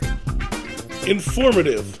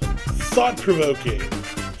Informative, thought-provoking,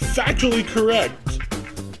 factually correct.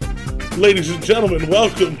 Ladies and gentlemen,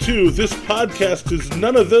 welcome to This Podcast Is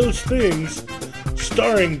None of Those Things,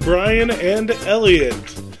 starring Brian and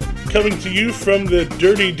Elliot. Coming to you from the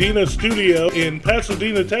Dirty Dina studio in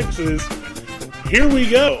Pasadena, Texas. Here we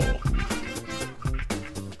go.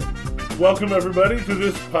 Welcome, everybody, to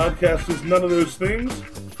This Podcast Is None of Those Things.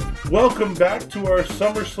 Welcome back to our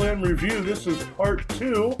SummerSlam review. This is part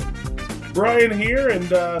 2. Brian here,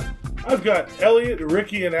 and I've got Elliot,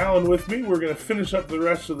 Ricky, and Alan with me. We're going to finish up the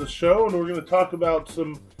rest of the show, and we're going to talk about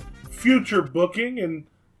some future booking and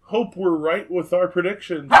hope we're right with our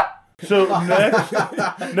predictions. So next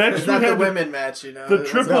it's we not have the women match, you know. the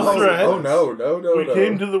triple threat. Oh no! We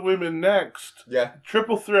came to the women next. Yeah.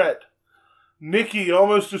 Triple threat. Nikki,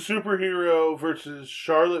 almost a superhero, versus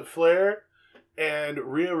Charlotte Flair and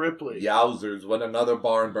Rhea Ripley. Yowzers! What another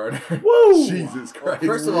barn burner! Woo! Jesus Christ!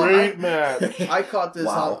 First of all, Great match. I caught this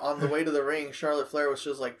Wow. on the way to the ring. Charlotte Flair was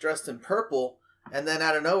just like dressed in purple, and then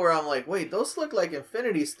out of nowhere, I'm like, wait, those look like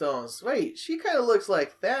Infinity Stones. Wait, she kind of looks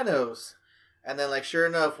like Thanos. And then, like, sure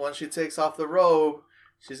enough, once she takes off the robe,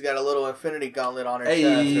 she's got a little Infinity Gauntlet on her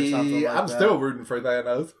chest or something like I'm that. still rooting for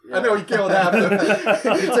Thanos. Yeah. I know he killed half the...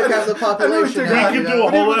 He took half the population. We could do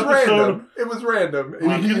a whole episode. It was random.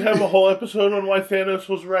 We could have a whole episode on why Thanos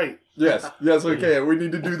was right. Yes, we can. We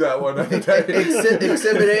need to do that one other day.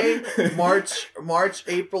 Exhibit A, March,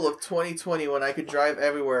 April of 2020, when I could drive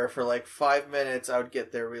everywhere for like 5 minutes, I would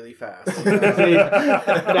get there really fast.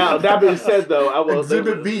 Now, that being said, though, I will...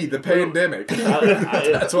 Exhibit B, the pandemic.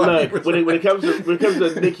 That's what look, when it comes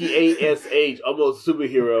to Nikki A.S.H., almost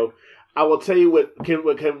superhero, I will tell you what came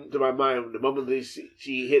to my mind the moment that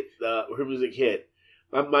she hit, her music hit.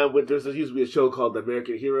 My mind went, there used to be a show called The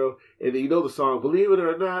American Hero, and you know the song, Believe It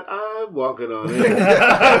or Not, I'm Walking on It.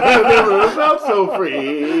 I'm so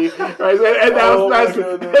free. Right? And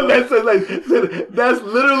that's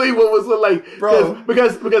literally what was like, bro.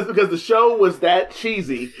 Because the show was that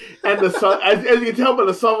cheesy, and the song, as you can tell by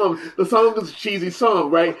the song was a cheesy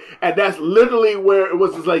song, right? And that's literally where it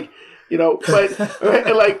was just like, you know, but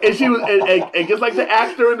and she was and just like the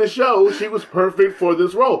actor in the show, she was perfect for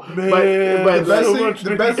this role. Man, the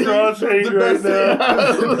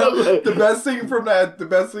best thing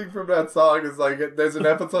from that song is like there's an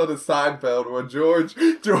episode of Seinfeld where George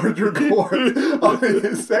records on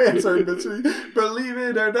his answering machine, believe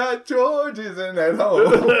it or not, George isn't at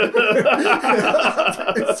home.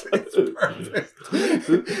 it's perfect.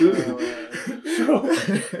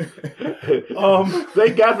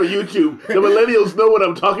 Thank God for YouTube. The millennials know what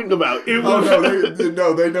I'm talking about. They know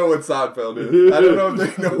what Seinfeld is. I don't know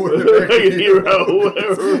if they know what American Hero.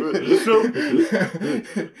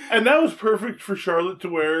 And that was perfect for Charlotte to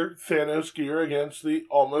wear Thanos gear against the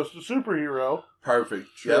almost a superhero.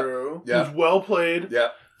 Perfect. True. Yep. It was well played. Yeah.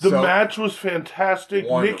 The match was fantastic.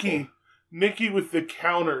 Wonderful. Nikki with the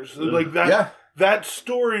counters. Like that. Yeah. That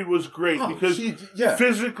story was great because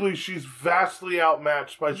physically she's vastly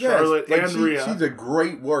outmatched by Charlotte and Rhea. She's a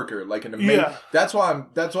great worker, like an amazing. Yeah. That's why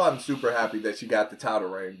I'm super happy that she got the title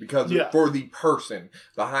reign because for the person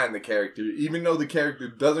behind the character, even though the character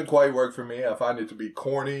doesn't quite work for me, I find it to be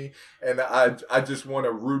corny, and I just want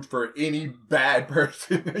to root for any bad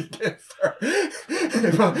person against her.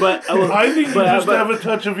 I think you just have a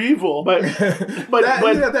touch of evil. But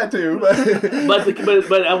that too.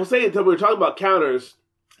 But I was saying, we were talking about counters,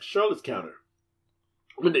 Charlotte's counter.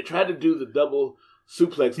 When they tried to do the double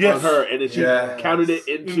suplex on her, and then she countered it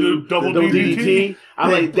into double the DDT.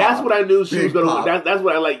 I'm like, that's what I knew she was going to. That's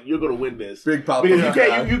what I like. You're going to win this, big pop, because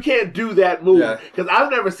you can't do that move because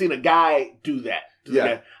I've never seen a guy do that.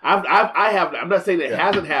 I'm not saying it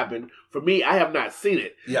hasn't happened. For me, I have not seen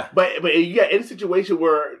it. Yeah, but you got in a situation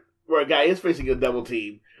where a guy is facing a double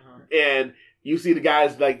team, and you see the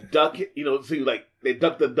guys like duck, they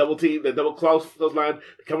duck the double team, the double close line,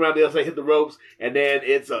 come around the other side, hit the ropes, and then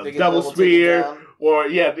it's a double spear, or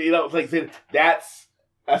it's like saying that's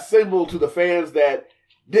a symbol to the fans that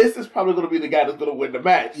this is probably going to be the guy that's going to win the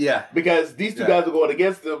match. Yeah, because these two guys are going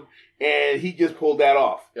against him, and he just pulled that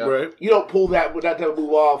off. Yeah. Right? You You don't pull that with that type of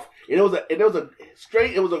move off. And it was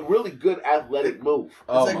a really good athletic move.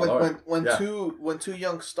 It's like when two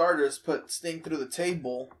young starters put Sting through the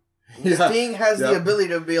table. Sting has the ability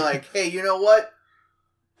to be like, hey, you know what?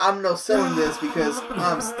 I'm no selling this because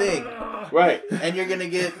I'm Sting. Right. And you're gonna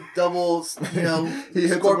get double, he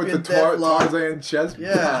hits Scorpion him with the Deathlock. Tarzan chest.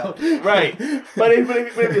 Yeah. Right. But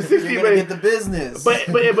if you're 60, You're gonna get the business. but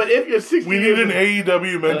if you're 60, We need an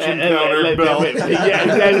AEW mention counter belt. Yeah,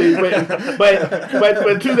 exactly.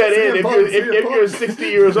 But to that end, if you're 60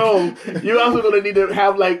 years old, you're also going to need to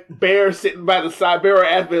have like Bear sitting by the side, Bear or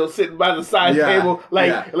Asbel sitting by the side table.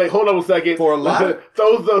 Like hold on a second. For a lot.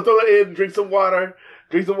 Throw it in, drink some water,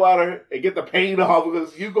 and get the pain off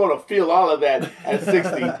because you're going to feel all of that at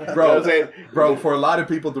 60. Bro, you know what I'm saying? Bro, for a lot of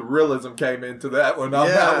people, the realism came into that one. On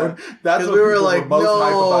Yeah. that one, that's what we were people like, were most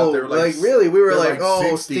hype about. They were like really, we were they're like,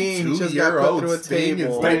 oh, Sting just got put through a Sting is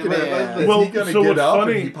table. taking it. Man. Is Well, he gonna so get what's up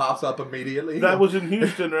funny- and he pops up immediately? That was in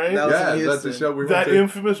Houston, right? That was in that's the Houston. show we That went to.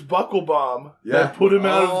 infamous buckle bomb Yeah. that put him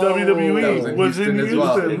out of Oh, WWE that was in as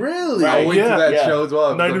well. Houston. Really? I went Yeah. to that Yeah. show as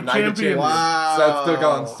well. Night The of Champions. Wow. Seth took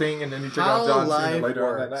on Sting and then he took How on John life Cena later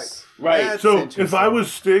on that night. works. Right. That's So if interesting. I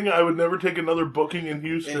was Sting, I would never take another booking in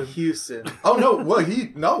Houston. in Houston, Oh no! Well,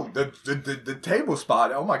 the table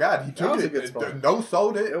spot. Oh my God, he took was a it. good spot. No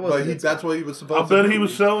sold it, It was a but good that's spot. what he was I supposed to. bet do. he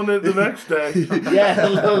was selling it the next day.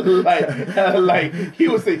 Yeah, like he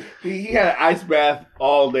was. He had an ice bath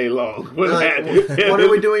all day long. like, what are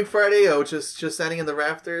we doing Friday? Oh, just standing in the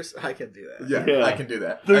rafters. I can do that. Yeah, I can do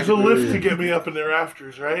that. There's I a can do lift that. to get me up in the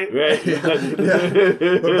rafters, right? Right.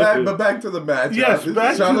 But back to the match. Yes,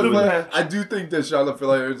 back to Charlotte the Flair, match. I do think that Charlotte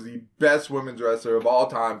Flair is the best women's wrestler of all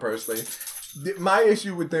time, personally. My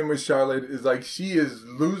issue with them with Charlotte is like she is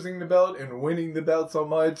losing the belt and winning the belt so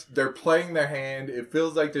much. They're playing their hand. It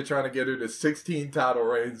feels like they're trying to get her to 16 title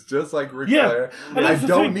reigns, just like Ric Yeah, Flair. and I that's the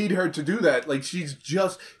don't thing. need her to do that. Like she's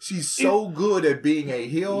so good at being a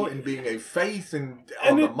heel and being a face and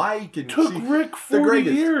on the it mic. And Took Rick 40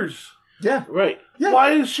 greatest. years. Yeah. Right. Yeah.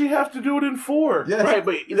 Why does she have to do it in 4? Yes. Right,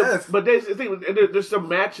 but you know, Yes. but there's the thing. And there's some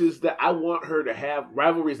matches that I want her to have,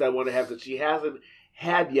 rivalries that I want to have that she hasn't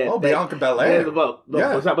had yet. Oh, Bianca Belair.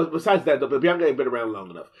 Besides that, though, but Bianca ain't been around long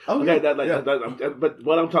enough. Oh, Okay, yeah. but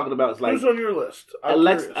what I'm talking about is like Who's on your list? I'm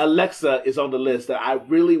curious. Alexa is on the list that I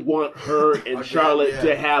really want her and Okay, Charlotte yeah.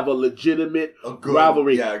 to have a legitimate A good-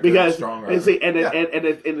 rivalry. yeah, a good, because strong and see, and,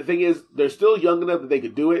 rivalry. and the thing is, they're still young enough that they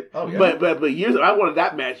could do it. Oh, yeah. But years I wanted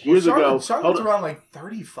that match years ago. Charlotte's around like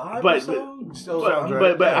 35 But- or so. Still Sounds young.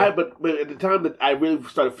 right. But at the time that I really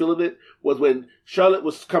started feeling it was when Charlotte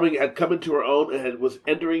had come into her own and was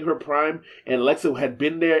entering her prime, and Alexa had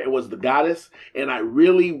been there and was the goddess, and I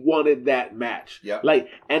really wanted that match. Yep. Like,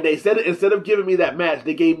 and they said instead of giving me that match,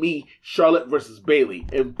 they gave me Charlotte versus Bayley,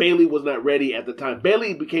 and Bayley was not ready at the time.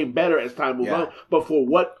 Bayley became better as time moved Yeah. on, but for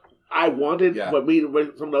what I wanted, Yeah. what me and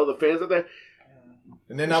some of the other fans out there.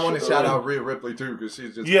 And then I want to shout out Rhea Ripley too because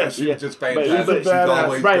she's just Yes. she's Yeah. just But- fantastic. but- She's badass.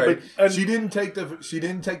 always Right, great. but- she didn't take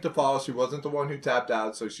the fall. She wasn't the one who tapped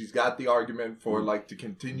out, so she's got the argument for like to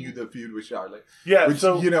continue the feud with Charlotte. Yeah, Which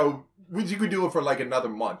so you could do it for like another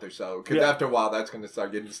month or so because Yeah. after a while that's going to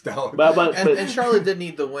start getting stale. And Charlotte did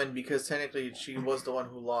need the win because technically she was the one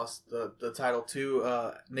who lost the title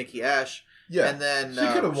to Nikki Ash. Yeah, And then she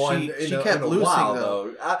could have won. She kept losing while,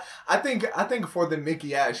 though. I think for the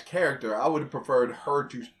Nikki Ash character, I would have preferred her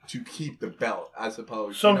to keep the belt. I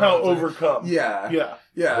suppose somehow you know what I'm saying? overcome. Yeah.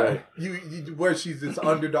 Yeah. Right. You where she's this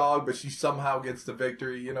underdog, but she somehow gets the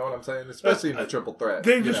victory. You know what I'm saying? Especially in the triple threat.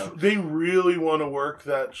 They really want to work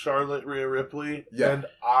that Charlotte Rhea Ripley. Yeah. And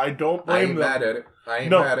I don't I blame ain't them. mad at it. I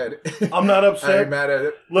ain't No, mad at it. I'm not upset. I ain't mad at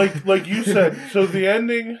it. Like you said, so the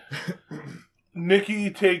ending, Nikki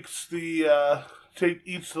takes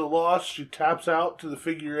eats the loss. She taps out to the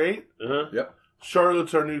figure 8. Uh-huh. Yep.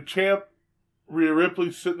 Charlotte's our new champ. Rhea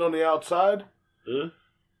Ripley's sitting on the outside. Uh-huh.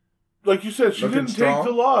 Like you said, she Looking didn't strong.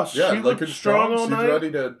 take the loss. Yeah, she looked looking strong all She's night.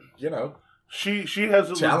 ready to, She has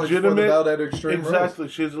a challenge for the legitimate belt at Extreme Rules. exactly.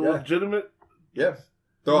 She has a Yeah. legitimate. Yeah.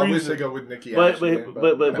 Though I wish reason. they go with Nikki But Ash. but, again,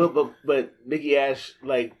 but, but, you know. but, but Nikki Ash,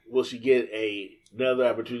 like, will she get another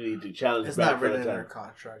opportunity to challenge It's back not for written the in her title?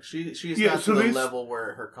 contract. She's Yeah, not so to the these- level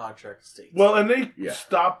where her contract states. Well, and they Yeah.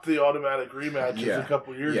 stopped the automatic rematches Yeah. a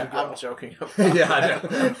couple years Yeah. ago. I'm joking. Yeah, I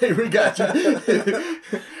know. Hey, we got you.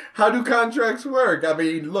 How do contracts work? I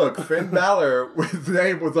mean, look, Finn Balor, his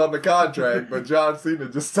name was on the contract, but John Cena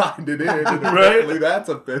just signed it in, and apparently that's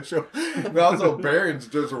official. And also, Baron's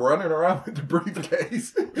just running around with the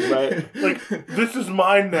briefcase. Right. Like, this is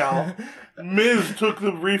mine now. Miz took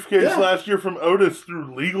the briefcase last year from Otis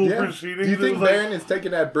through legal proceedings. Do you think Baron is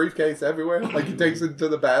taking that briefcase everywhere? Like he takes it to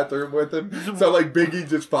the bathroom with him? So like Biggie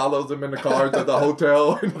just follows him in the car to the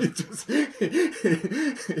hotel and he just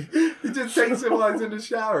takes him while he's in the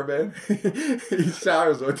shower, man. He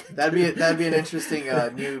showers with him. That'd be an interesting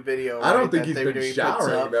new video. I don't think he's been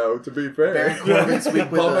showering though, to be fair. Baron Corbin's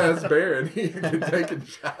week with Bum-ass Baron. He's been taking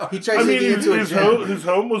showers. He tries to get into a gym. His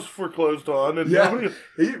home was foreclosed on. And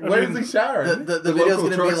where is he showering? The video's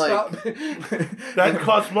going to be like... that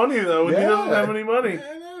costs money, though, and he doesn't have any money.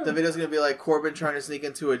 The video's going to be like Corbin trying to sneak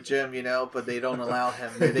into a gym, but they don't allow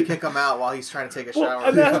him. They kick him out while he's trying to take a shower.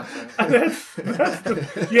 And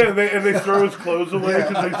they throw his clothes away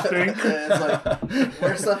because they stink. It's like,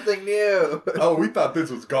 where's something new? Oh, we thought this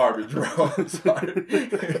was garbage, bro. I'm sorry.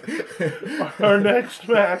 Our next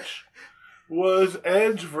match was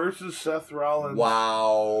Edge versus Seth Rollins.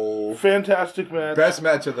 Wow. Fantastic match. Best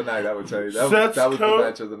match of the night, I would say. That was the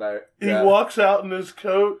match of the night. He walks out in his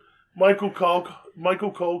coat. Michael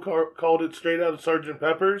Cole called it straight out of Sgt.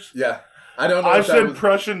 Pepper's. Yeah. I don't know. I said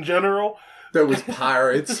Prussian General. There was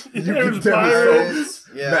pirates. There was pirates.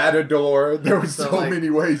 Matador. There was so many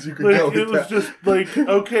ways you could go with it was just like,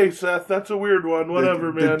 okay, Seth, that's a weird one.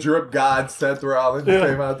 Whatever, man. The drip god Seth Rollins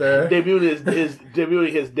came out there.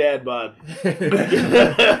 Debuting his dad bod.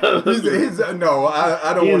 No,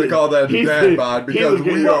 I don't want to call that a dad bod because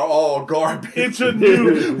we are all garbage. It's a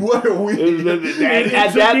new... What are we? You have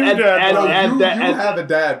a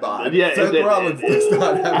dad bod. Yeah, Seth Rollins does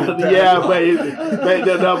not have a dad bod.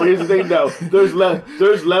 But here's the thing, though. There's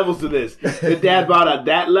levels to this. The dad bod at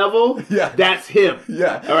that level, that's him.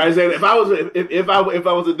 Yeah. All right. So if I was a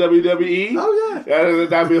WWE,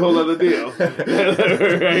 that'd be a whole other deal.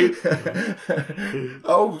 Right?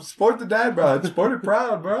 Oh, sport the dad bod. Sport it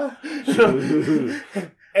proud, bro.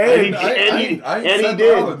 And he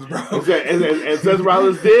did. Rollins, bro. And Seth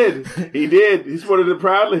Rollins did. He did. He sported it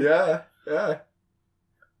proudly. Yeah.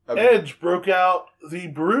 Edge broke out the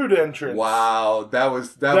Brood entrance. Wow, that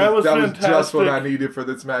was just what I needed for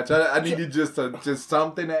this match. I needed just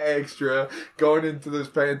something extra going into this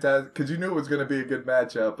fantastic, because you knew it was going to be a good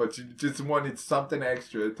matchup, but you just wanted something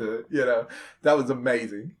extra to, that was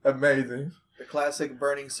amazing. The classic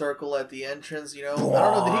burning circle at the entrance, I don't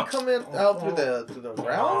know, did he come out through the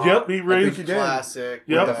ground? Yep, he raised classic.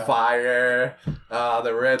 With the fire,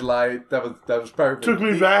 the red light. That was perfect. Took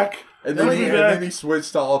me back. And then he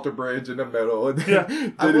switched to Alter Bridge in the middle and did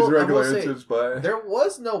his regular entrance. But there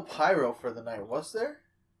was no pyro for the night, was there?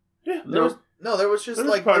 Yeah, there was just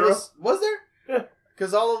like pyro. Was there? Yeah.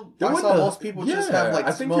 Because I saw most people just have like I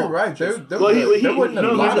smoke. think you're right. There wasn't a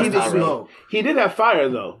no, lot he of did pyro. smoke. He did have fire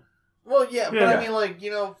though. Well, but I mean,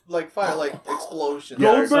 like fire, like explosions.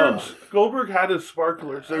 Goldberg had his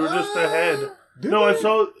sparklers. They were just ahead. No, I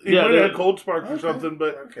saw he might have had cold sparks or something,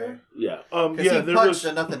 but okay, yeah, he punched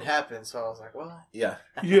and nothing happened, so I was like, well, yeah.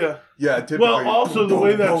 Typically, well, also the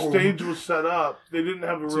way that stage was set up, they didn't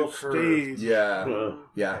have a real stage. Yeah.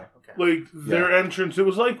 Like their entrance, it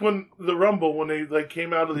was like when the Rumble when they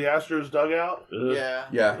came out of the Astros dugout.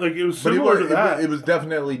 Yeah. Like it was similar to that. It was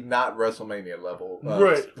definitely not WrestleMania level,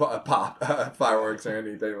 pop fireworks or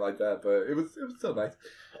anything like that, but it was still nice.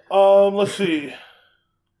 Let's see.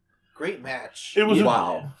 Great match. It was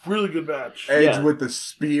a really good match. Edge with the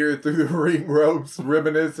spear through the ring ropes,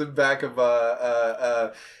 reminiscent back of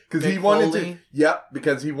because he wanted to. Yep,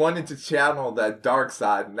 because he wanted to channel that dark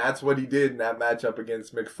side, and that's what he did in that matchup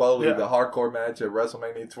against Mick Foley, the hardcore match at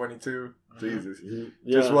WrestleMania 22. Jesus,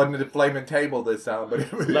 just wasn't the flaming table this time, but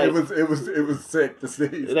it was sick to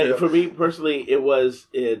see. For me personally,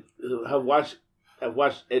 I've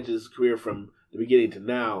watched Edge's career from the beginning to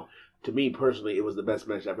now. To me personally, it was the best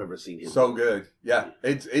match I've ever seen him. So good, yeah.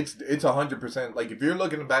 It's 100%. Like if you're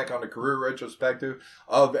looking back on the career retrospective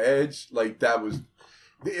of Edge, like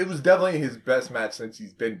it was definitely his best match since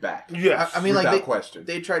he's been back. Yeah, I mean, without question.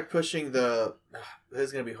 They tried pushing this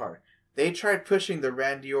is gonna be hard. They tried pushing the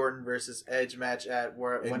Randy Orton versus Edge match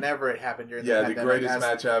whenever it happened during the pandemic. The greatest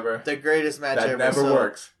match ever. The greatest match ever. That never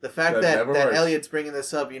works. The fact that Elliot's bringing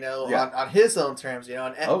this up, on his own terms,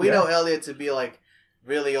 and we know Elliot to be like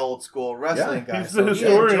really old school wrestling guy. He's the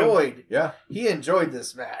historian. He enjoyed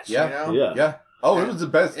this match. Yeah. Oh, it was the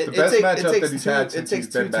best matchup that he's had since he's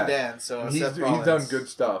been back. Dance, so he's done good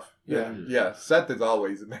stuff. Yeah. Seth is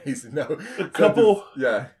always amazing. No, a couple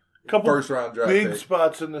first round draft big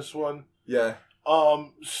spots in this one. Yeah.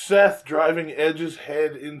 Seth driving Edge's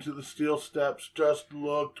head into the steel steps just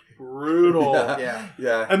looked brutal.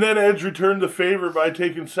 Yeah. And then Edge returned the favor by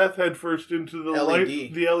taking Seth head first into the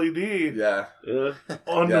LED. Yeah.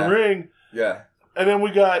 On the ring. Yeah. And then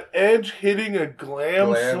we got Edge hitting a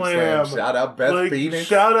glam slam. Shout out Beth Phoenix.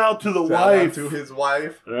 Shout out to the wife. Shout out to his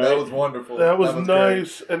wife. Right. That was wonderful. That was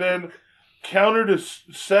nice. Great. And then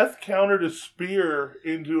Seth countered a spear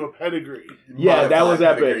into a pedigree. Yeah, that was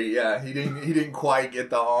epic. Yeah, he didn't quite get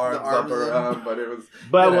the arms up around, but it was.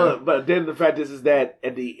 But then the fact is that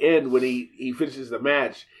at the end when he finishes the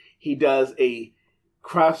match, he does a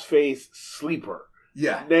crossface sleeper.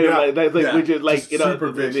 Yeah, which is like just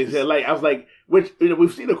super vicious. Like I was like, which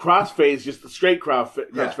we've seen a crossface, just a straight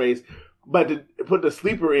crossface, but to put the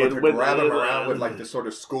sleeper in, to grab him around with like the sort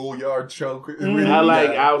of schoolyard choke. Really,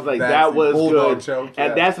 I was like, that was good, choke,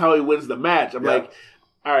 and that's how he wins the match. I'm like,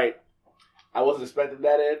 all right. I wasn't expecting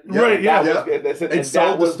that in. Right, yeah. It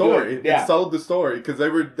sold the story. It sold the story because they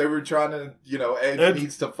were trying to, Edge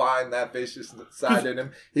needs to find that vicious side in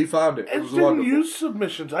him. He found it. Edge didn't use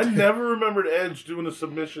submissions. I never remembered Edge doing a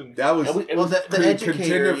submission. That was the educator,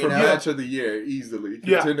 contender for match of the year easily.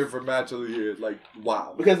 Contender for match of the year. Like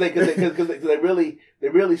wow. Because they really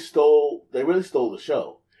stole the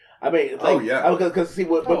show. I mean, because see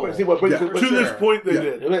what brings to this point they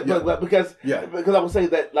did. Because I would say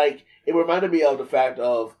that like it reminded me of the fact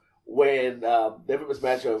of when the infamous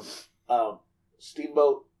match of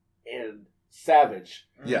Steamboat and Savage.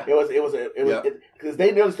 Yeah, it was because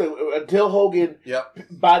they noticed that until Hogan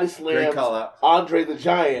body slammed Andre the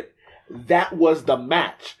Giant. That was the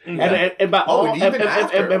match, and by all, even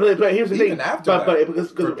after. But here's the thing,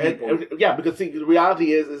 because the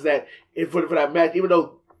reality is that for that match, even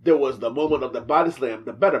though there was the moment of the body slam,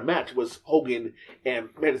 the better match was Hogan and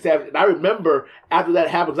Randy Savage. And I remember after that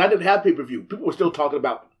happened, because I didn't have pay-per-view, people were still talking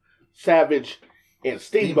about Savage and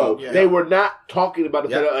Steamboat. They were not talking about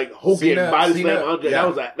the like Hogan body slam Andre.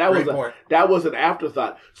 That was an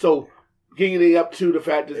afterthought. So getting up to the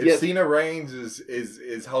fact that if Cena Reigns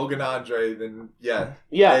is Hogan Andre, then Edge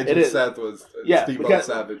it is. Seth was Steamboat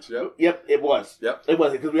Savage. Yep, it was. It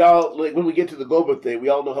was because we all when we get to the Goldberg thing, we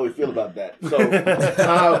all know how we feel about that. So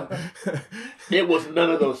it was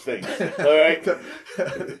none of those things. All right.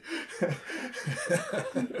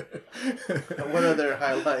 What other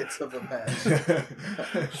highlights of the match?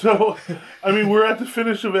 So, I mean, we're at the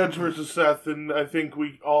finish of Edge versus Seth, and I think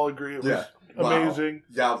we all agree it was amazing.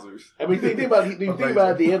 Wow. Yowzers. I mean, think about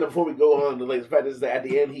at the end before we go on. The fact is that at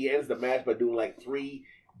the end he ends the match by doing like 3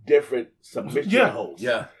 different submission holds.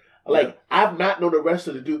 Yeah. Like I've not known the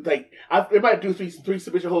wrestler to do like they might do three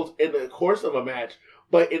submission holds in the course of a match,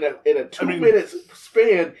 but in a 2 minute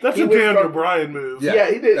span, that's a Daniel Bryan move.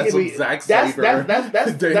 Yeah, he did. That's Zack Sabre.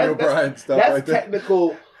 That's Daniel Bryan stuff. That's right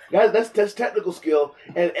technical. That's technical skill.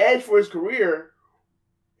 And Edge for his career,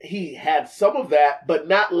 he had some of that, but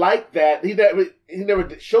not like that. He never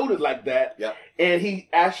showed it like that. Yeah. And he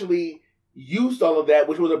actually used all of that,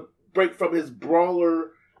 which was a break from his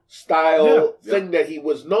brawler style thing that he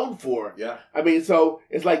was known for. Yeah. I mean, so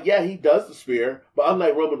it's like, he does the spear, but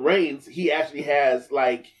unlike Roman Reigns, he actually has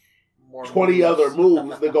like more 20 other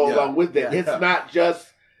moves that go along with it. It's not just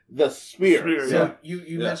the spear. So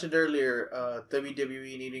you mentioned earlier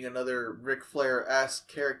WWE needing another Ric Flair-esque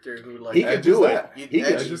character who like he could do it. He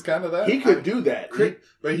could just kind of that. He could do that.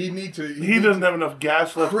 But he need to. He doesn't have enough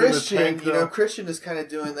gas left in the tank. Christian is kind of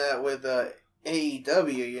doing that with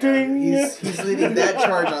AEW. He's leading that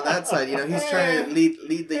charge on that side. He's trying to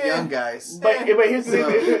lead the young guys. But here's the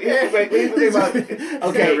thing about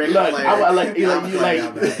okay. Look, I like you like.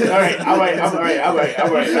 All right. I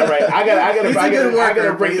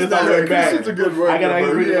gotta bring this all the way back. It's a good word. I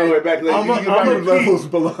gotta bring it all the way back. I'm levels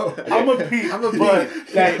below. I'm a peak.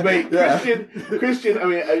 Christian. I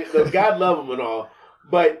mean, God love him and all,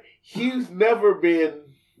 but he's never been.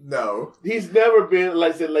 No, he's never been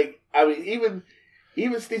like I said. Like I mean,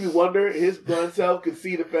 even Stevie Wonder, his blind self, could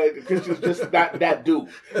see the fact that Christian's just not that dude.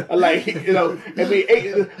 Like I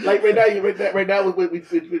mean, like right now,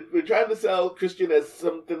 we're trying to sell Christian as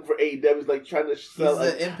something for AEW. He's like trying to sell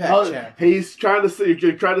an Impact champ. He's trying to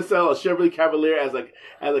sell a Chevrolet Cavalier as a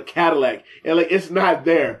Cadillac, and like it's not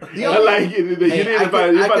there. I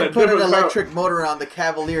can put an electric motor on the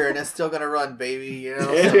Cavalier, and it's still gonna run, baby.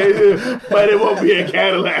 But it won't be a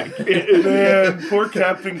Cadillac. Man, poor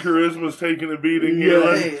Captain Charisma's taking a beating.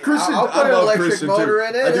 Hey, Christian, I'll put an electric motor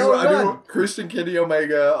in it. I do. Christian Kenny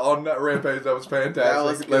Omega on that Rampage, that was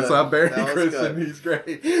fantastic. Let's not bury Christian. He's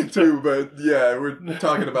great too. But we're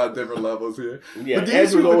talking about different levels here. Yeah, but the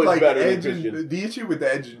issue with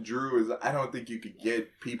Edge and Drew is I don't think you could get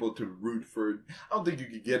people to root for. I don't think you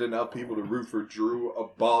could get enough people to root for Drew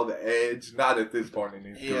above Edge. Not at this point in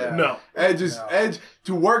his career. No, Edge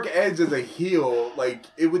to work Edge as a heel. Like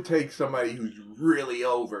it would take somebody who's really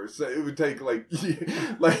over. So it would take like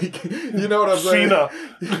Like, you know what I'm saying? Cena.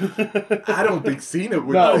 I don't think Cena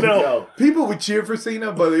would. No. People would cheer for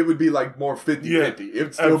Cena, but it would be like more 50-50. Yeah, It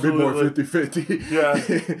would still be more absolutely. 50-50. Yeah.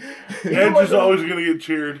 Edge is always going to get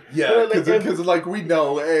cheered. Yeah, because like we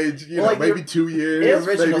know Edge, you know, like maybe 2 years,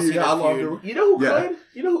 original maybe Cena how feud. long. You know who could?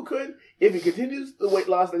 You know who could? If he continues the weight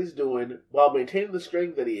loss that he's doing while maintaining the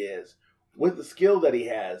strength that he is, with the skill that he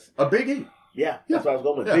has. A Big E. Yeah, that's what I was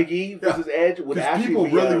going with. Yeah. Big E versus Edge would actually people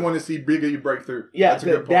be really want to see Big E break through. Yeah, that's a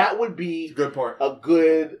good point. that would be That's a good point. a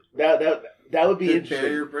good that would be Good interesting.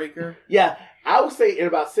 barrier breaker. Yeah, I would say in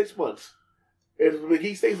about 6 months, if Big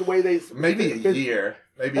E stays the way they Maybe a year.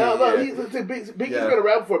 Maybe no, a year. Big E's been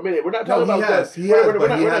around for a minute. We're not talking No, about he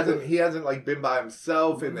has, he hasn't like been by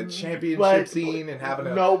himself in the championship scene and having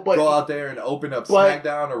to go out there and open up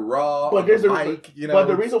SmackDown or Raw. But there's mic, you know. But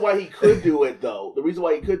the reason why he could do it though,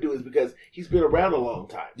 is because he's been around a long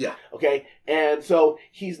time. Yeah. Okay, and so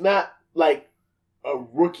he's not like a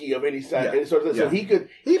rookie of any sort of thing. So he could.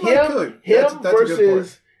 Him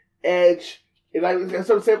versus Edge. And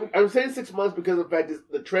I'm saying 6 months because of the fact that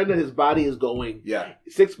the trend that his body is going. Yeah.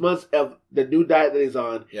 6 months of the new diet that he's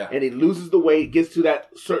on. Yeah. And he loses the weight, gets to that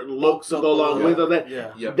certain look to go along with that.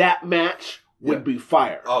 Yeah. That match would be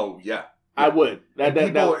fire. Oh, yeah. I would.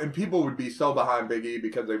 And people would be so behind Big E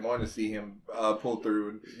because they want to see him pull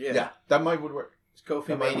through. And that might would work. It's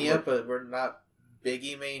Kofi Mania, but we're not Big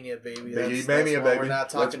E Mania, baby. Big E Mania, baby. We're not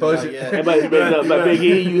talking Let's about push yet. But Big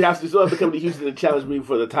E, you still have to come to Houston and challenge me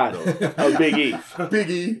for the title of Big E.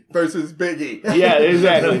 Big E versus Big E. Yeah,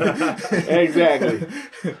 exactly. Exactly.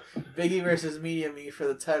 Big E versus Media Me for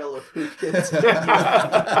the title of Who Gets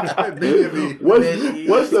Media Me.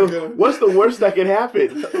 What's the worst that can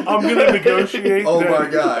happen? I'm going to negotiate. Oh my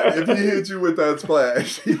God. If he hit you with that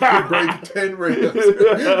splash, he could break 10 ribs.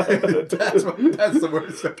 That's the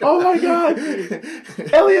worst that can happen. Oh my God.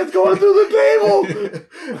 Elliot's going through the table.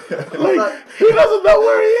 Like, he doesn't know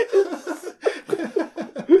where he is.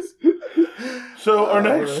 So our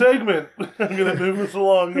next segment, I'm going to move us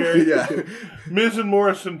along here. Yeah. Miz and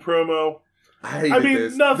Morrison promo. I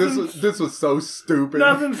mean, this. This was so stupid.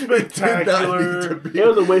 Nothing spectacular. It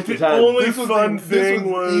was a waste of time. The only fun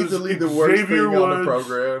thing was easily the worst Xavier thing on Woods the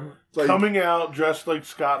program. Like, coming out dressed like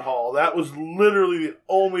Scott Hall. That was literally the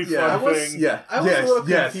only fun thing. I was a little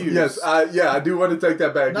confused. I do want to take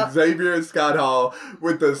that back. Xavier and Scott Hall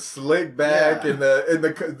with the slick back and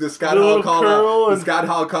the Scott Hall call out. The Scott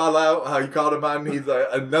Hall call out. How he called him out, and he's like,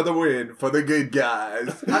 another win for the good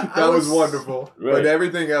guys. That was wonderful. Right. But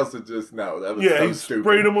everything else is just that was so he stupid.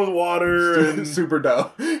 Sprayed him with water and super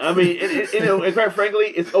dope. I mean, and quite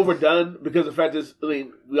frankly, it's overdone because the fact is, we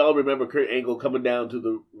all remember Kurt Angle coming down to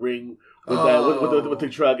the ring with the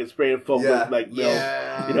truck and spraying folk with like milk,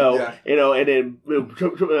 and then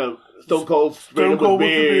Stone Cold spraying with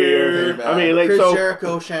beer. Hey, I mean, like Chris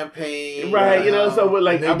Jericho champagne, right? So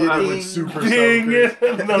like with super ding,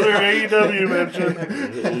 another AEW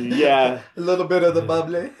mention. Yeah, a little bit of the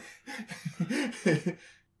bubbly.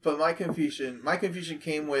 But my confusion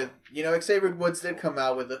came with, Xavier Woods did come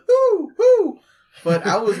out with a whoo, but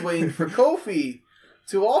I was waiting for Kofi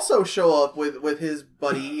to also show up with his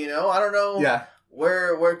buddy, I don't know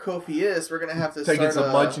where Kofi is. We're going to have to taking start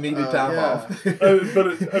some much needed time off.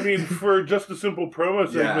 But, I mean, for just a simple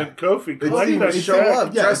promo segment, Kofi show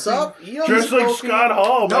up, dress up. Dress like Scott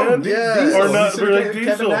Hall, man. Diesel. Or not, like Kevin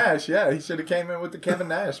Diesel. Nash. Yeah, he should have came in with the Kevin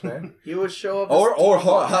Nash, man. He would show up. Or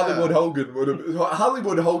Hollywood Hogan would have.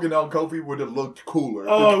 Hollywood Hogan on Kofi would have looked cooler.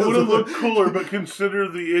 Oh, it would have looked cooler, but consider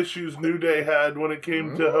the issues New Day had when it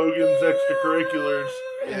came to Hogan's extracurriculars.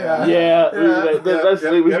 We can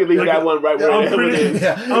leave that one right where it is.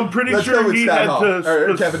 I'm pretty sure he had to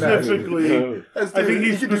specifically. I think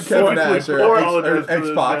he could do Kevin Nash or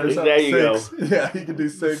X-Pac or something. There you go. Yeah, he could do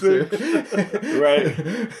 6. Right.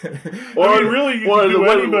 Or really, you could do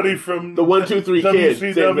anybody from the 1, 2, 3 kids.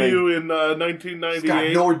 WCW in 1998.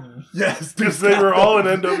 Scott Norton. Yes, because they were all in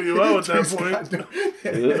NWO at that point.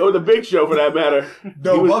 Or the Big Show, for that matter.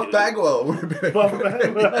 No, Buff Bagwell would have been. Buff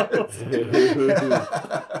Bagwell.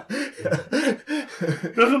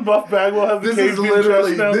 Doesn't Buff Bagwell have the cage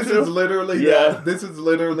chest now This too? This is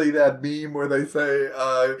literally that meme where they say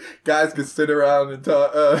guys can sit around and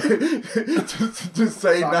talk, just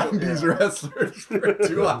say 90s wrestlers for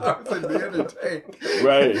 2 hours and be entertained.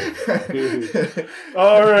 Right.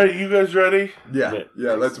 All right, you guys ready? Yeah.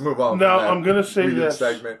 Let's move on. Now I'm gonna say this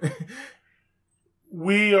segment.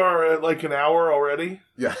 We are at like an hour already.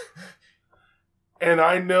 Yeah. And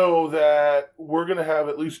I know that we're going to have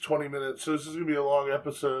at least 20 minutes, so this is going to be a long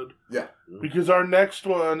episode. Yeah. Because our next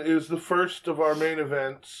one is the first of our main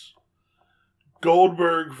events.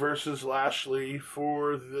 Goldberg versus Lashley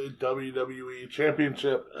for the WWE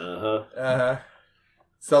Championship.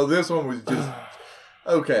 So this one was just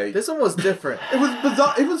okay. This one was different. It was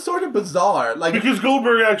bizarre. It was sort of bizarre, like because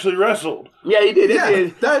Goldberg actually wrestled. Yeah, he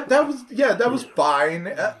did. That was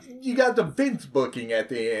fine. You got the Vince booking at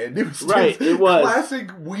the end. It was just It was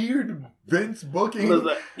classic weird Vince booking.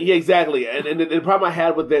 Yeah, exactly. And the problem I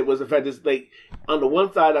had with it was the fact that, like, on the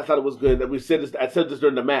one side, I thought it was good that we said this. I said this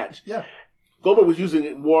during the match. Yeah. Goldberg was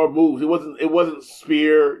using more moves. It wasn't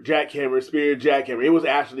spear, jackhammer. It was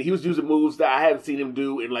actually, he was using moves that I hadn't seen him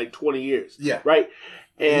do in like 20 years. Yeah. Right?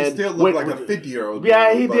 And he still looked like a 50-year-old.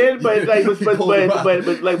 Yeah, he did, but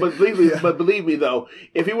believe me though,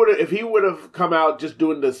 if he would have come out just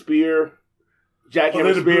doing the spear,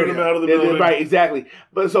 jackhammer spear, him out of the building. Right, exactly.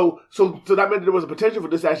 But so that meant there was a potential for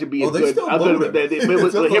this to actually be a good.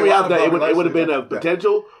 Hear me out. That it would have been a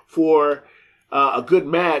potential for a good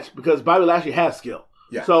match because Bobby Lashley has skill.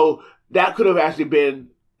 Yeah. So that could have actually been.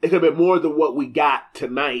 It could have been more than what we got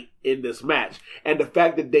tonight in this match. And the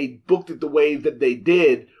fact that they booked it the way that they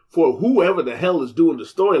did for whoever the hell is doing the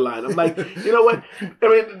storyline. I'm like, you know what? I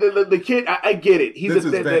mean, the kid, I get it. It was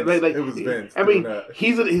Vince. I mean,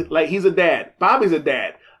 he's a dad. Bobby's a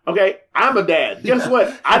dad. Okay? I'm a dad. Guess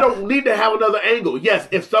what? I don't need to have another angle. Yes,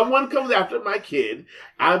 if someone comes after my kid,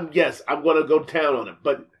 I'm going to go down on him.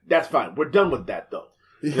 But that's fine. We're done with that, though.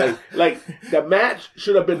 Yeah. Like the match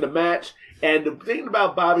should have been the match. And the thing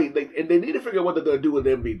about Bobby, and they need to figure out what they're going to do with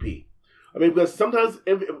MVP. I mean, because sometimes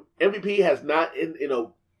MVP has not,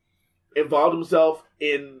 involved himself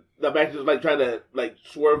in the matches, like trying to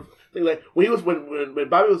swerve. Like when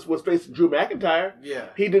Bobby was facing Drew McIntyre,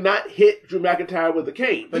 he did not hit Drew McIntyre with a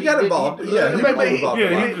cane. But he got involved. He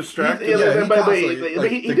distracted. The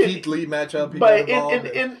Keith Lee matchup. But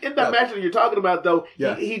in that match that you're talking about, though,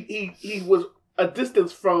 he was a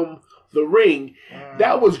distance from the ring.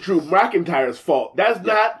 That was Drew McIntyre's fault. That's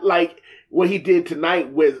not like what he did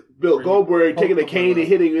tonight with Bill Goldberg taking a cane and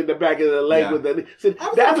hitting him in the back of the leg with the. So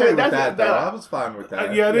I was fine with that.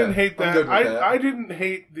 I didn't hate that. I didn't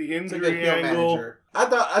hate the injury angle. I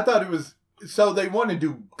thought it was so they want to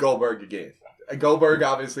do Goldberg again. Goldberg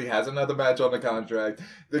obviously has another match on the contract.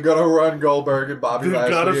 They're gonna run Goldberg and Bobby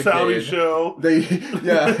Lashley got a Saudi again. show.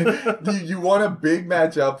 You want a big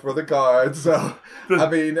matchup for the card. So I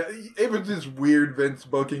mean, it was just weird Vince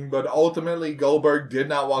booking, but ultimately Goldberg did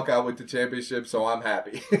not walk out with the championship, so I'm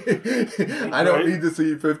happy. I don't need to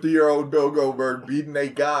see 50-year-old Bill Goldberg beating a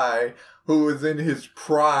guy who is in his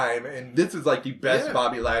prime, and this is like the best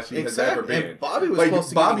Bobby Lashley has ever been. And Bobby was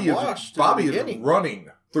supposed to get washed. Bobby is running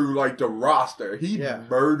through the roster. He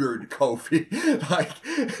murdered Kofi.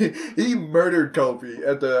 He murdered Kofi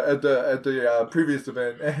at the previous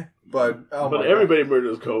event. But everybody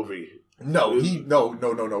murders Kofi. No.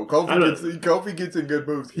 Kofi gets in good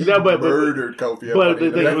moves. He murdered Kofi. But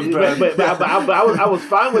I was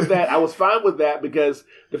fine with that. I was fine with that because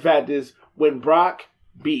the fact is when Brock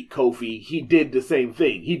beat Kofi, he did the same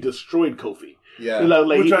thing. He destroyed Kofi. Yeah,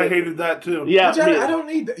 which I hated that too. Yeah, I don't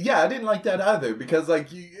need that. Yeah, I didn't like that either because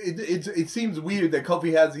it seems weird that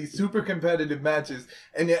Kofi has these super competitive matches,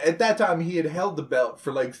 and at that time he had held the belt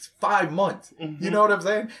for 5 months. Mm-hmm. You know what I'm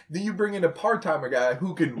saying? Then you bring in a part-timer guy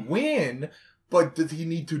who can win. But does he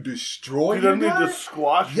need to destroy you? He doesn't need to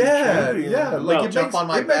squash you. Yeah. Jump on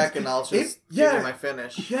my back and I'll just give you my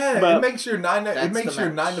finish. Yeah, but it makes your 9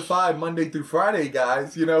 to 5 Monday through Friday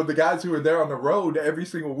guys. You know, the guys who are there on the road every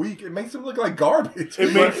single week. It makes them look like garbage.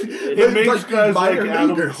 It makes guys like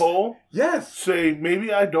Adam Cole say,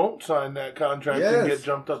 maybe I don't sign that contract and get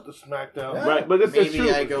jumped up to SmackDown. Yeah. Right, but maybe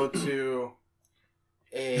I go to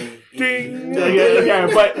Ding.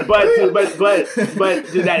 But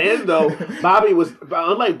to that end though, Bobby was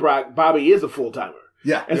unlike Brock. Bobby is a full timer.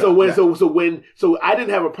 Yeah, and so I didn't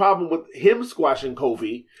have a problem with him squashing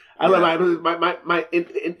Kofi. I my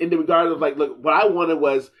in the regard of look, what I wanted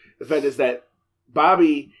was the fact is that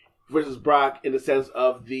Bobby versus Brock in the sense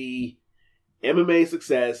of the MMA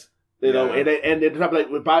success. You know, and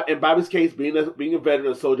in Bobby's case, being a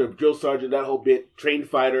veteran, a soldier, drill sergeant, that whole bit, trained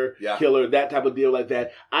fighter, killer, that type of deal like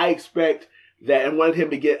that. I expect that and wanted him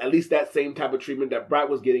to get at least that same type of treatment that Brock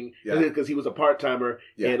was getting because he was a part-timer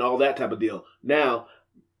and all that type of deal. Now,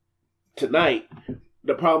 tonight,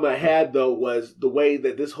 the problem I had, though, was the way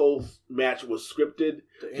that this whole match was scripted.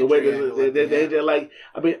 The way that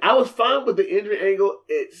I mean, I was fine with the injury angle.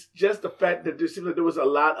 It's just the fact that there seemed like there was a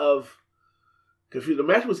lot of because the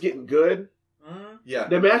match was getting good. Yeah.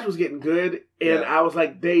 The match was getting good, and I was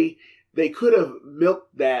like, they could have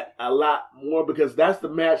milked that a lot more because that's the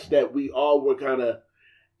match that we all were kind of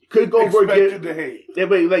could Goldberg expected to hate. Yeah,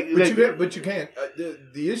 but you can't.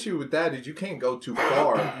 The issue with that is you can't go too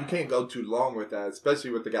far. You can't go too long with that,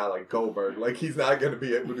 especially with a guy like Goldberg. Like he's not going to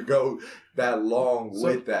be able to go that long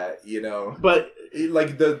with that, you know. But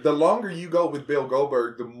like the longer you go with Bill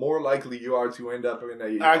Goldberg, the more likely you are to end up in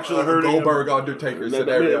a actually Goldberg Undertaker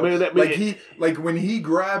scenario. Like when he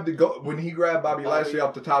grabbed Bobby Lashley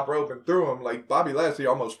off the top rope and threw him, like Bobby Lashley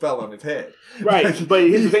almost fell on his head. Right, but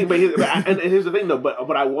here's the thing. Here's the thing, though. But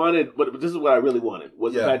what I wanted, but this is what I really wanted,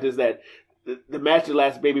 was the fact is that the match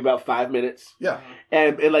lasted maybe about 5 minutes. Yeah,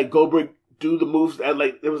 and like Goldberg do the moves, and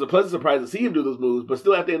like it was a pleasant surprise to see him do those moves. But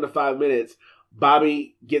still, at the end of 5 minutes,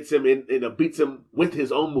 Bobby gets him in and beats him with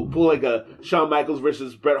his own move, pull like a Shawn Michaels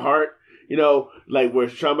versus Bret Hart. You know, like where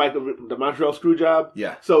Shawn Michaels the Montreal Screwjob.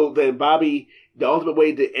 Yeah. So then Bobby, the ultimate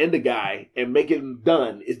way to end a guy and make him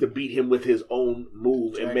done is to beat him with his own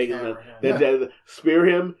move and make him spear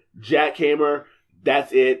him, jackhammer.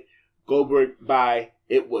 That's it. Goldberg bye.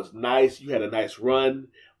 It was nice. You had a nice run.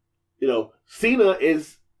 You know, Cena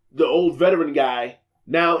is the old veteran guy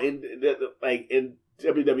now in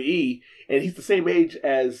WWE, and he's the same age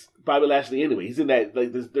as Bobby Lashley anyway. He's in that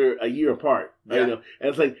they're a year apart. Right? You know, and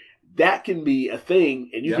it's like that can be a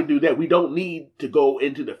thing, and you can do that. We don't need to go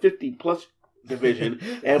into the 50+ division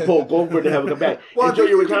and pull Goldberg to have him come back. Well, enjoy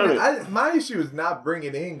your retirement. My issue is not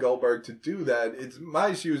bringing in Goldberg to do that. My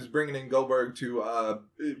issue is bringing in Goldberg to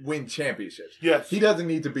win championships. Yes. He doesn't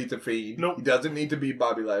need to beat The Fiend. Nope. He doesn't need to beat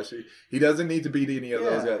Bobby Lashley. He doesn't need to beat any of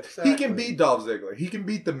those guys. Exactly. He can beat Dolph Ziggler. He can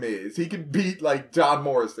beat The Miz. He can beat like John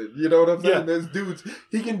Morrison. You know what I'm saying? Yeah. There's dudes.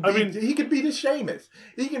 He can beat a Sheamus.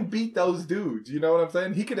 He can beat those dudes. You know what I'm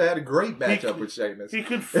saying? He could have had a great matchup with Sheamus. He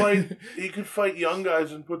could fight. He could fight young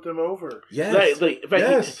guys and put them over. Yes. That's exactly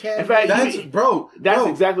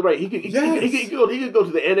right. He could go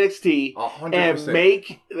to the NXT 100%. and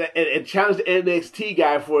make and challenge the NXT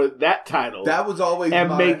guy for that title. That was always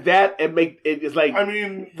it's like, I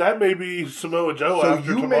mean, that may be Samoa Joe So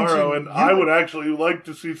after you tomorrow, mentioned- and I would actually like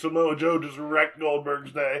to see Samoa Joe just wreck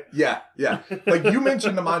Goldberg's day. Yeah. Like you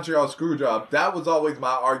mentioned the Montreal Screwjob. That was always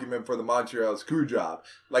my argument for the Montreal Screwjob.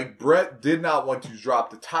 Like Brett did not want to drop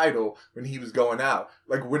the title when he was going out.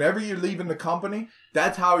 Like whenever you're leaving the company,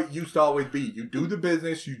 that's how it used to always be. You do the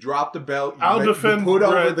business, you drop the belt, you put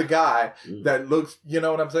over the guy that looks, you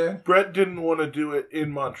know what I'm saying? Brett didn't want to do it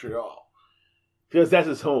in Montreal. because that's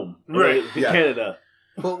his home, right? Canada.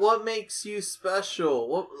 But what makes you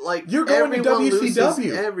special? What you're going to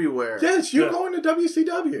WCW everywhere? Yes, you're going to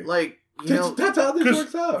WCW. Like that's how this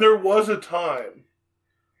works out. There was a time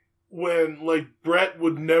when Brett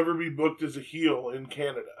would never be booked as a heel in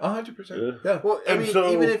Canada. 100%. Yeah. Well, I mean,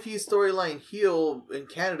 even if he's storyline heel in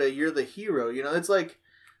Canada, you're the hero. You know, it's like.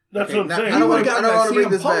 That's what I'm saying. I don't want to bring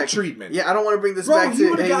this back. Treatment. Yeah, I don't want to bring this back to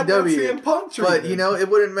AEW. But it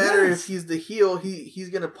wouldn't matter if he's the heel. He's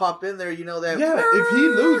gonna pop in there. You know that. Yeah, if he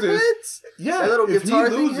loses, that little guitar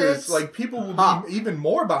if he loses, hits, people will be even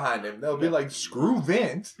more behind him. They'll be like, "Screw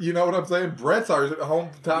Vince." You know what I'm saying? Brett's our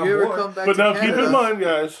hometown boy. But now keep in mind,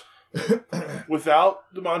 guys,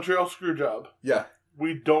 without the Montreal Screwjob,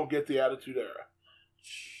 we don't get the Attitude Era.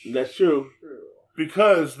 That's true.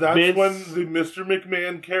 Because that's Vince, when the Mr.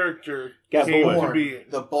 McMahon character came to being.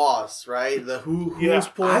 The boss, right? The who's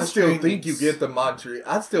pulling I still think you get the Montreal.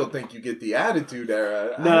 I still think you get the Attitude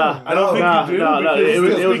Era. I don't think you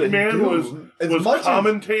do. Because McMahon was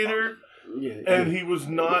commentator. Yeah, and he was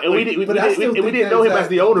not. And we didn't know him as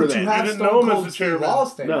the owner then. You didn't know him as the chairman.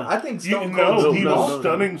 No. I think Stone Cold. He was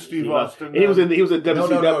stunning Steve Austin. He was in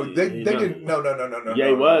WCW. No. They didn't. No. Yeah,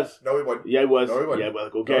 he was. No, he wasn't. Yeah, he was. No, he wasn't. Yeah, well,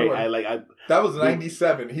 okay. No, that was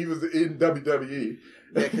 97. He was in WWE.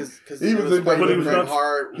 Yeah, because he was fighting Bret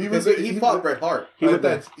Hart. He fought Bret Hart.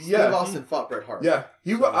 Steve Austin fought Bret Hart. Yeah,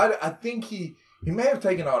 I think he may have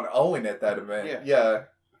taken on Owen at that event. Yeah.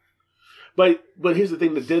 But here's the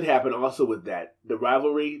thing that did happen also with that. The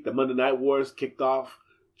rivalry, the Monday Night Wars kicked off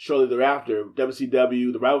shortly thereafter.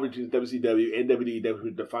 WCW, the rivalry between WCW and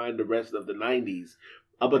WWE defined the rest of the 90s.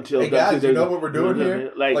 Up until guys, you know what we're doing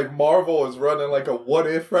here? Like Marvel is running like a what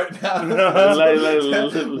if right now.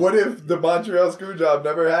 What if the Montreal Screwjob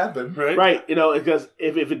never happened? Right. You know, because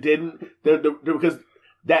if it didn't, because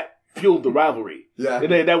that fueled the rivalry. Yeah.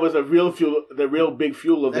 And that was the real big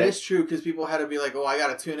fuel of that. That is true, because people had to be like, I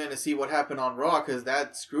got to tune in to see what happened on Raw, because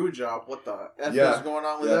that screw job, what the F is going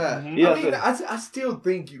on with that? Mm-hmm. I mean, I still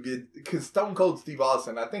think you get, because Stone Cold Steve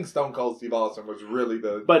Austin, I think Stone Cold Steve Austin was really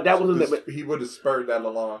but that wasn't he would have spurred that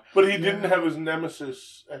along. But he didn't have his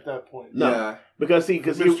nemesis at that point. No. Yeah. Because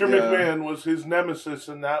Mr. McMahon was his nemesis,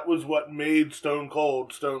 and that was what made Stone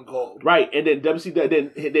Cold. Right, and then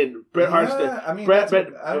WCW, then Bret Hart. I mean,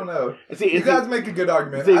 I don't know. See, you guys make make a good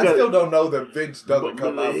argument. I still don't know that Vince doesn't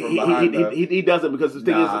come out from behind. He doesn't, because the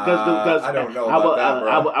thing is, because I don't know about that,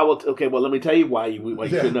 bro. I will. Okay, well, let me tell you why you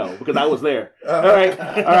should know, because I was there. All right.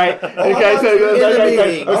 Okay,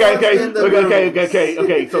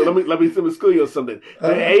 so let me school you on something.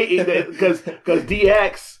 Because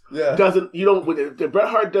DX doesn't. If Bret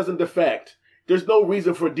Hart doesn't defect, there's no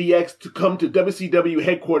reason for DX to come to WCW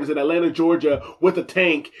headquarters in Atlanta, Georgia, with a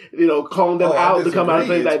tank, calling them out to come out and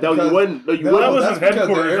say that. No, you wouldn't. No, you wouldn't. That wasn't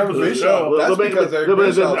headquarters. That was a show. That's because Eric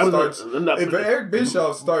Bischoff starts. If Eric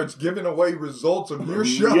Bischoff starts giving away results of your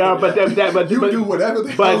show, but you do whatever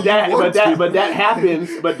the hell you want to.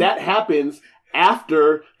 But that happens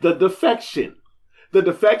after the defection. The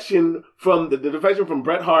defection from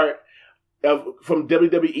Bret Hart from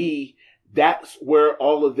WWE. That's where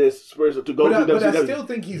all of this spurs to go to WCW. But I still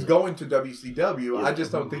think he's going to WCW. Yeah. I just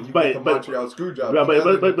don't think you get the Montreal Screwjob. But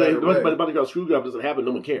Montreal Screwjob doesn't happen.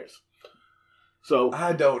 No one cares. So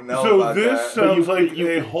I don't know. So about this that. sounds like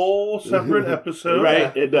a whole separate episode,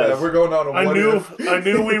 right? It does. Yeah, we're going on a what if. I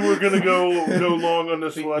knew we were going to go long on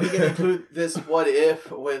this one. We can include this what if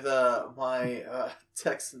with my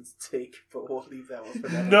Texans take, but we'll leave that one for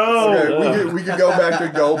that. No, okay, we could go back to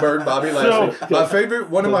Goldberg, Bobby Lashley.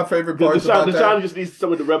 One of my favorite parts about that. Deshaun just needs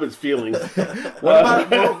someone to rub his feelings. One of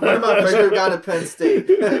my favorite got a Penn State.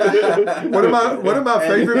 One of my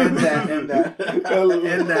favorite. And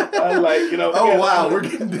that. I like Oh wow, we're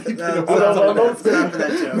getting deep into that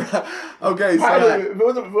joke. Okay, so it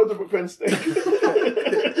wasn't for Penn State.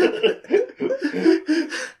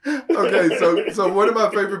 Okay, so one of my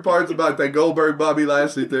favorite parts about that Goldberg Bobby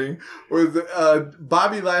Lashley thing was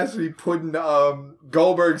Bobby Lashley putting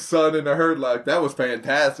Goldberg's son in a hurt lock. That was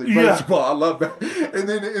fantastic. First of all, I love that. And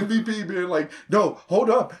then the MVP being like, "No, hold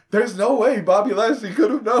up. There's no way Bobby Lashley could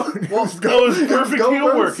have known." Well, that was perfect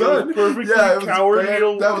heel work. Son. Perfect coward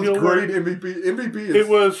heel. That was great. Work. MVP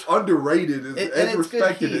is underrated as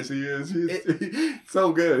respected as he is. He's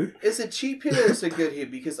so good. Is it cheap hit or is it good hit?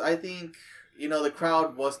 Because I think the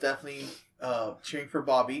crowd was definitely cheering for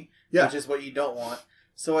Bobby, which is what you don't want.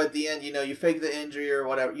 So at the end, you fake the injury or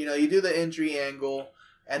whatever. You do the injury angle,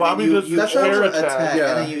 and Bobby then you chair attack, and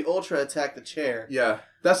then you ultra attack the chair. Yeah,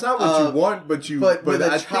 that's not what you want, but with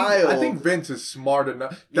a child, I think Vince is smart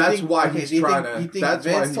enough. That's why he's trying to. You think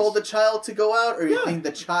Vince told the child to go out, or you think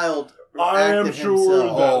the child? I am sure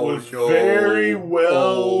that was very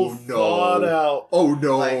well thought out. Oh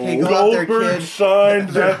no! Like, hey, Goldberg signed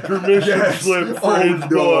that permission slip for his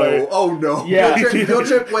boy. Oh no! Yeah, field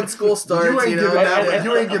trip when school starts. You ain't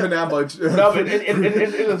giving that much. No, and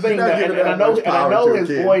the thing that I know his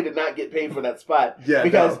boy did not get paid for that spot. Yeah,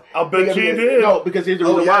 because I'll bet he did. No, because here's the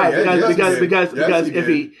reason why. Because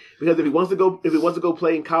if he wants to go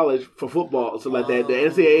play in college for football, so like that, the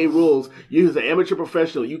NCAA rules, you as an amateur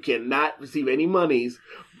professional, you cannot receive any monies,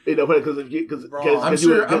 because they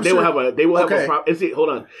will have a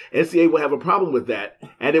problem. NCAA will have a problem with that,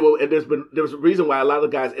 and there's a reason why a lot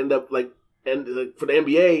of guys end up for the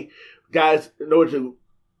NBA guys, in order to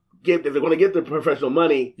if they're going to get the professional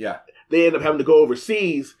money, they end up having to go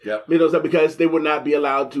overseas, because they would not be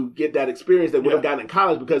allowed to get that experience they would have gotten in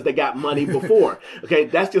college because they got money before. Okay,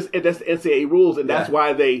 that's the NCAA rules, and that's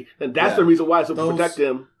why the reason why, so to protect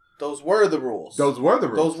them. Those were the rules.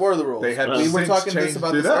 They had we were talking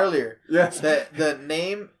about this earlier. Yes. That the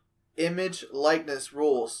name, image, likeness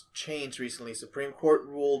rules changed recently. Supreme Court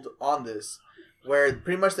ruled on this, where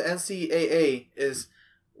pretty much the NCAA is,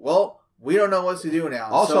 we don't know what to do now.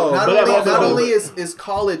 Also, so not only is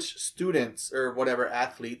college students or whatever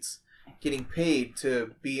athletes getting paid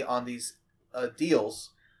to be on these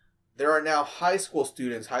deals, there are now high school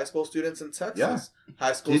students in Texas,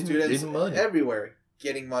 high school students everywhere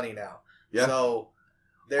getting money now. Yeah. So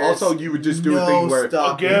also you would just do a thing where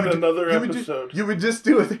another episode. You would just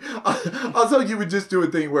do it. Also, you would just do a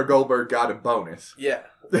thing where Goldberg got a bonus. Yeah.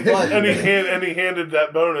 And he handed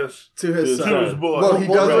that bonus to his boy. Well, he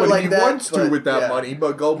does what he wants to with that money,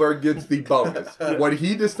 but Goldberg gets the bonus. What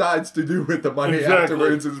he decides to do with the money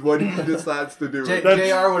afterwards is what he decides to do.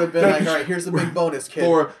 JR would have been like, all right, here's the big bonus, kid.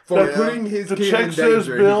 For putting his kid in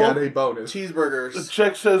danger, he got a bonus. Cheeseburgers. The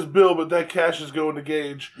check says Bill, but that cash is going to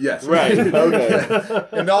Gage. Yes. Right. Okay.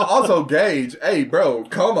 And also Gage, hey, bro,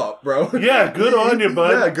 come up, bro. Yeah, good on you,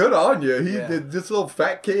 bud. Yeah, good on you. He did this little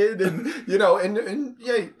fat kid, and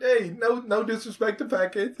hey, no disrespect to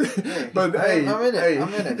fat kids, but I'm in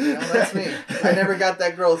it. That's me. I never got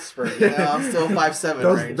that growth spurt. I'm still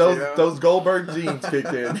 5'7" range. Those Goldberg genes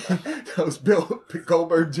kicked in. Those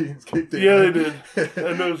Goldberg genes kicked in. Yeah, they did.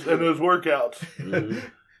 And those workouts.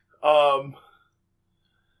 Mm-hmm.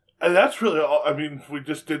 And that's really all. I mean, we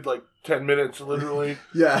just did like 10 minutes, literally.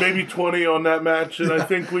 Yeah. Maybe 20 on that match, and I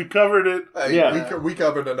think we covered it. We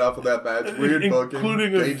covered enough of that match. Weird booking.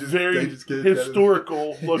 Including a very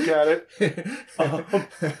historical look at it.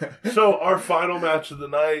 So, our final match of the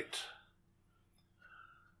night.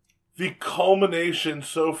 The culmination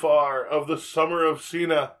so far of the Summer of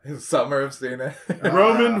Cena. Summer of Cena.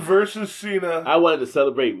 Roman versus Cena. I wanted to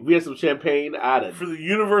celebrate. We had some champagne out of for the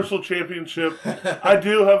Universal Championship. I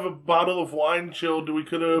do have a bottle of wine chilled. We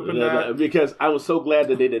could have opened that. Because I was so glad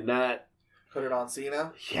that they did not put it on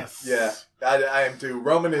Cena. Yes. Yeah, I am too.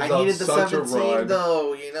 Roman is on such a run. I needed the 17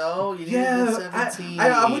 though, you know? You needed the 17.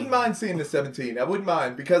 I wouldn't mind seeing the 17. I wouldn't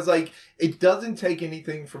mind because, like, it doesn't take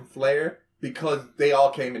anything from Flair. Because they all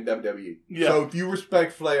came in WWE. Yeah. So if you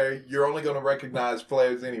respect Flair, you're only going to recognize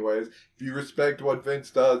Flairs anyways. If you respect what Vince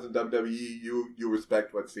does in WWE, you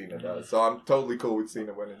respect what Cena does. So I'm totally cool with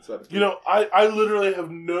Cena winning 17. You know, I literally have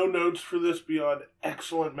no notes for this beyond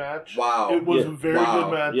excellent match. Wow. It was a very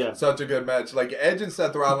good match. Yeah. Such a good match. Like, Edge and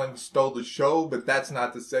Seth Rollins stole the show, but that's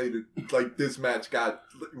not to say that, like, this match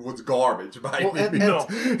was garbage by any means.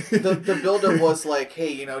 The build-up was like,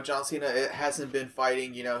 hey, you know, John Cena hasn't been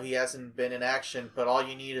fighting, you know, he hasn't been in action, but all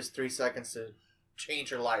you need is 3 seconds to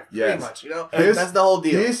change your life, pretty much, you know? That's the whole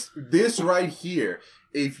deal. This right here,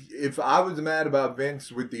 if I was mad about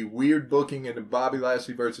Vince with the weird booking in the Bobby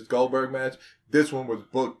Lashley versus Goldberg match, this one was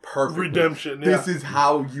booked perfectly. Redemption, This is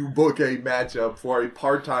how you book a matchup for a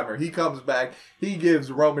part-timer. He comes back, he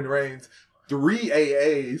gives Roman Reigns 3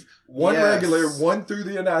 AAs, one regular, one through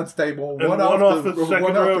the announce table, one off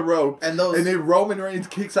the rope, and then Roman Reigns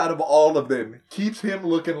kicks out of all of them, keeps him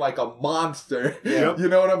looking like a monster. Yep. You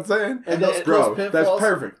know what I'm saying? And those close pinfalls, that's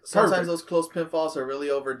perfect. Sometimes those close pinfalls are really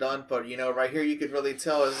overdone, but you know, right here you could really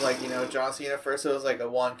tell it's like, you know, John Cena first it was like a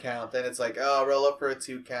 1 count, then it's like, oh, roll up for a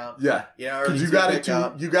 2 count. Yeah, you know, because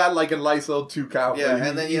you got like a nice little 2 count. Yeah,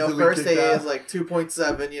 and then you know, first AA is like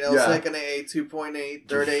 2.7, you know, second AA 2.8,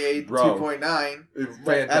 third AA 2.9.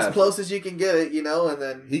 Fantastic. As close as you can get it, you know, and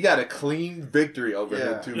then he got a clean victory over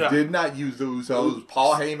him too. Yeah. Did not use the Usos.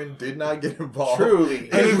 Paul Heyman did not get involved. Truly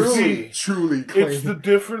clean. It's the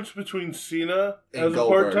difference between Cena as a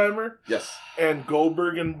part-timer, and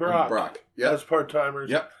Goldberg and Brock, as part-timers.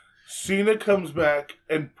 Yep. Cena comes back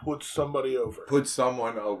and puts somebody over. Puts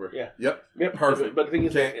someone over. Yeah. Yep. Perfect. But the thing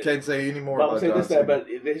is, can't say any more. But I'm saying this, but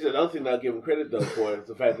there's another thing that I'll give him credit though for.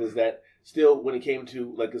 The fact is that still, when it came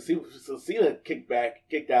to like Cena kicked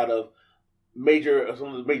out of some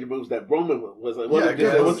of the major moves that Roman was like.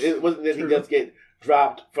 It wasn't that he just get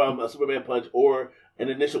dropped from a Superman punch or an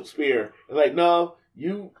initial spear. It's like, no,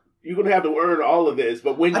 you're gonna have to earn all of this.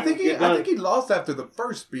 But when I think he lost after the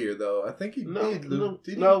first spear though. I think he did lose.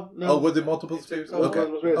 No. Oh, was it multiple spears?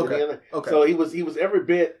 Okay. So he was every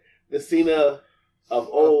bit the Cena of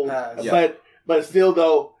old, but still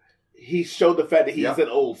though. He showed the fact that he's an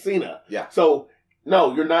old Cena. Yeah. So,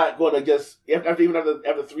 no, you're not going to just, after 3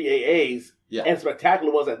 AAs, and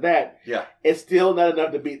spectacular ones at that, it's still not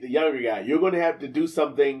enough to beat the younger guy. You're going to have to do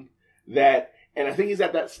something that, and I think he's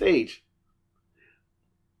at that stage,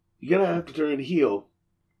 you're going to have to turn heel.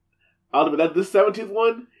 This 17th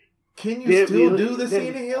one, can you still do the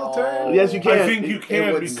Cena heel turn? Yes, you can. I think you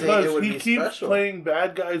can because he keeps playing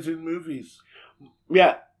bad guys in movies.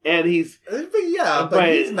 Yeah. And he's... but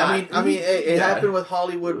he's not. I mean, it happened with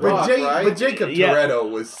Hollywood Rock, right? But Jacob Toretto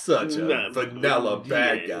was such a vanilla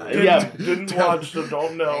bad guy. Didn't watch, so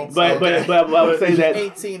don't know. But I would say that...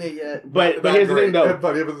 Ain't seen it yet. But here's the thing, though.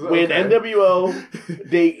 When NWO,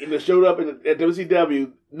 they showed up at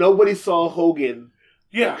WCW, nobody saw Hogan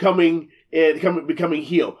becoming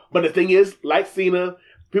heel. But the thing is, like Cena...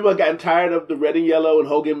 People have gotten tired of the red and yellow and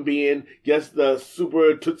Hogan being just the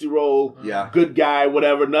super Tootsie Roll good guy,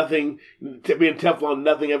 whatever, nothing, being Teflon,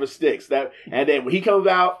 nothing ever sticks. And then when he comes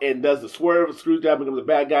out and does the swerve, a screw job, becomes a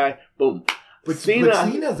bad guy, boom. But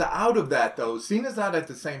Cena's out of that, though. Cena's not at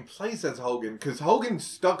the same place as Hogan, because Hogan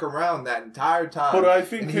stuck around that entire time. But I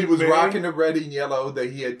think he was rocking the red and yellow that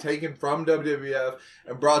he had taken from WWF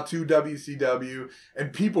and brought to WCW,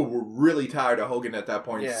 and people were really tired of Hogan at that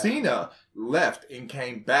point. Yeah. Cena left and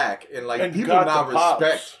came back, and people now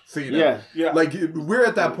respect Cena. Yeah. Like, we're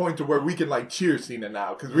at that point to where we can cheer Cena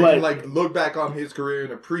now, because we can look back on his career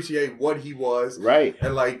and appreciate what he was. Right.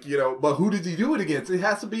 And but who does he do it against? It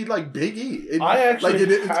has to be Big E. It's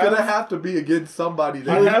going to have to be against somebody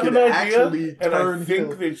that can actually turn. And I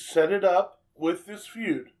think they set it up with this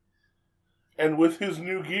feud and with his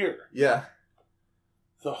new gear. Yeah.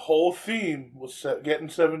 The whole theme was getting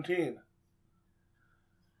 17.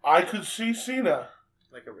 I could see Cena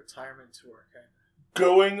like a retirement tour, kind of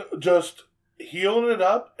going just healing it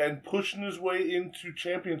up and pushing his way into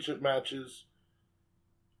championship matches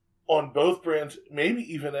on both brands, maybe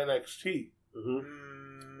even NXT.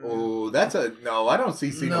 Mm-hmm. Oh, no. I don't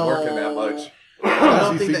see Cena working that much. I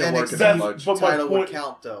don't think the NXT but title would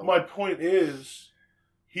count, though. My point is,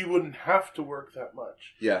 he wouldn't have to work that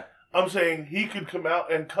much. Yeah. I'm saying he could come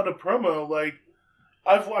out and cut a promo like,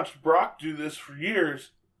 I've watched Brock do this for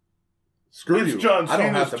years. Screw it's you. John Cena's I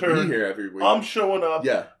don't have to turn. be here every week. I'm showing up.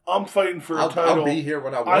 Yeah. I'm fighting for a title. I'll be here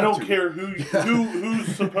when I want to. I don't care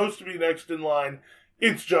who's supposed to be next in line.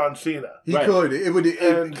 It's John Cena. He could. It would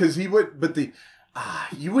because he would. But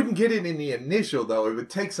you wouldn't get it in the initial though. It would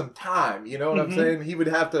take some time. You know what I'm saying? He would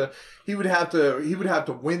have to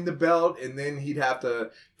win the belt, and then he'd have to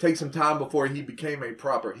take some time before he became a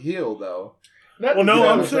proper heel though.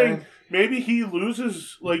 I'm saying maybe he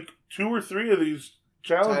loses like 2 or 3 of these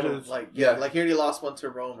challenges. Like he already lost one to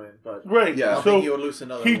Roman, but right. Yeah. I don't think he would lose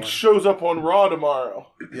another one. He shows up on Raw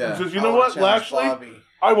tomorrow. Yeah. He says, you know what, Lashley? Bobby.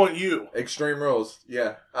 I want you. Extreme Rules.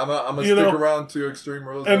 Yeah. I'm gonna stick around to Extreme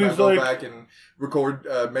Rules and I go back and record,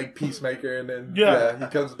 make Peacemaker, and then he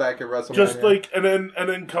comes back at WrestleMania. Just like and then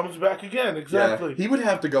comes back again. Exactly. Yeah. He would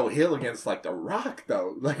have to go heel against like The Rock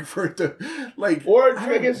though, like for it to or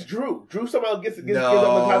against Drew. Drew somehow gets on the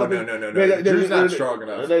title. No. Drew's not strong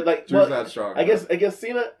enough. Drew's not strong enough. I guess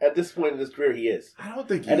Cena at this point in his career he is. I don't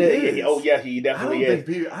think he is. Oh yeah, he definitely is.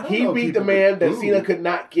 He beat the man that Cena could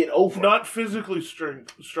not get over. Not physically strong,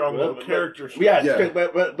 though. Character strong. Yeah.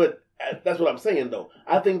 But that's what I'm saying though.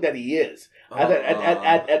 I think that he is.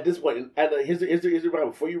 At this point, here's the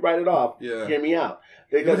problem. Before you write it off, hear me out.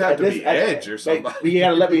 It would have to be Edge or somebody. You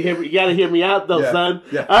gotta hear me out though, son.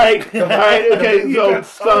 Yeah. All right, okay.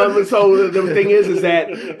 So the thing is that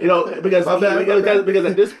because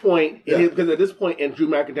at this point, in Drew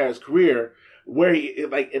McIntyre's career, where he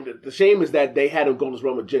and the shame is that they had him going as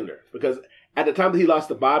Roman Jinder, because at the time that he lost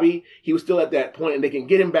to Bobby, he was still at that point, and they can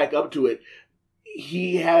get him back up to it.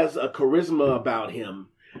 He has a charisma about him,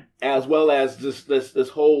 as well as this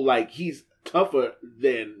whole he's tougher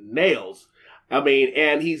than nails. I mean,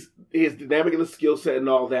 and his dynamic and the skill set and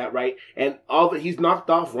all that, right? And he's knocked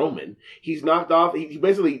off Roman. He's knocked off. He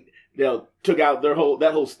basically took out that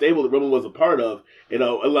whole stable that Roman was a part of.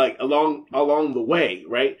 Along the way,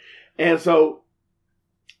 right? And so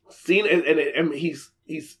Cena and he's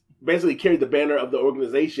basically carried the banner of the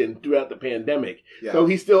organization throughout the pandemic. Yeah. So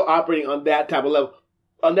he's still operating on that type of level.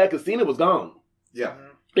 On that, because Cena was gone. Yeah.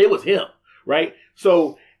 It was him, right?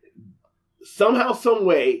 So somehow, some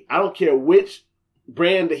way, I don't care which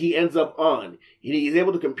brand that he ends up on, he's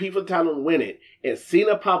able to compete for the title and win it. And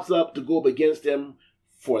Cena pops up to go up against him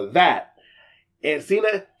for that. And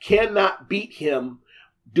Cena cannot beat him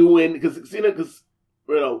because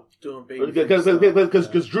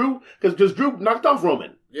Drew knocked off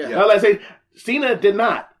Roman. Yeah. Now, let's say Cena did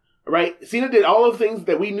not. Right, Cena did all the things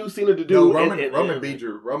that we knew Cena to do. No, Roman beat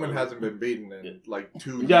Drew. Roman hasn't been beaten in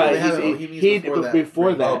 2 years. Yeah, he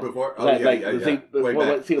before that. Oh, before. Oh, When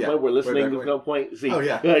we're listening at some point. See,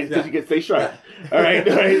 because you can stay sharp. All right.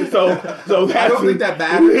 So that's, I don't think that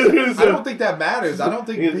matters. I don't think that matters. I don't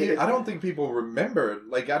think people remember.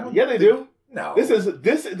 Yeah, they do. No, this head of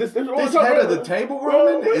the table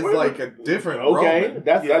Roman is a different Roman.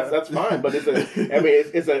 That's fine, but we're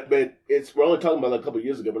only talking about a couple of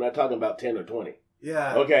years ago. We're not talking about 10 or 20.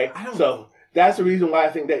 Yeah. Okay. So that's the reason why I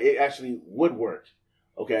think that it actually would work.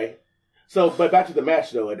 Okay. So, but back to the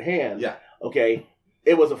match though at hand. Yeah. Okay.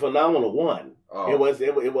 It was a phenomenal one. Oh. It was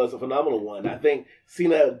a phenomenal one. I think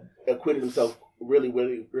Cena acquitted himself really,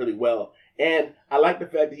 really, really well. And I like the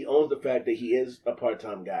fact that he owns the fact that he is a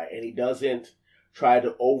part-time guy, and he doesn't try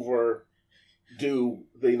to overdo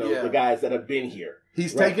the guys that have been here.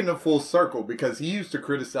 He's taken a full circle because he used to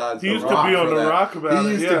criticize The Rock. He used to be on The Rock about it.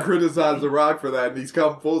 He used to criticize The Rock for that, and he's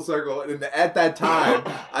come full circle. And at that time,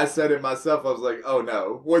 I said it myself. I was like, oh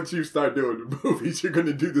no, once you start doing the movies, you're going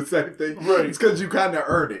to do the same thing. Right. It's because you kind of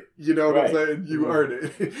earn it. You know what I'm saying? You earn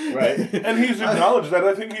it. Right. And he's acknowledged that.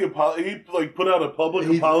 I think he put out a public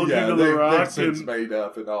apology to The Rock. They've since made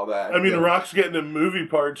up and all that. I mean, The Rock's getting in movie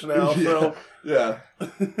parts now, so... Yeah.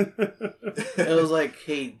 It was like,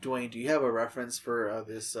 hey, Dwayne, do you have a reference for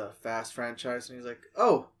this Fast franchise? And he's like,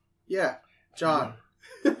 oh, yeah, John.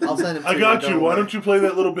 I'll send him to I got you. Why don't you play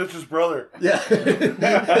that little bitch's brother? Yeah.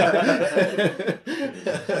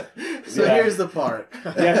 So here's the part.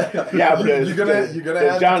 Because you're gonna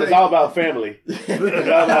have John is all about family. And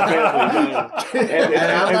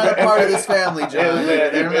I'm not a part of this family,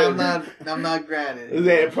 John. I'm not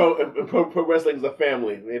granted. Pro wrestling is a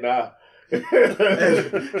family,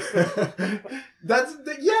 That's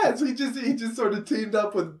yes. He just sort of teamed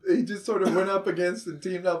up with. He just sort of went up against and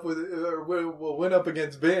teamed up with. Went up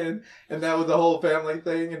against Ben, and that was the whole family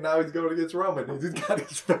thing. And now he's going against Roman. He's got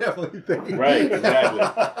his family thing. Right. Exactly.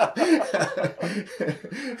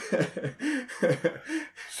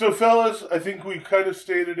 So, fellas, I think we kind of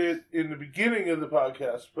stated it in the beginning of the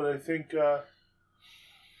podcast, but I think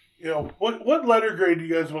what letter grade do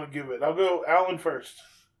you guys want to give it? I'll go Alan first.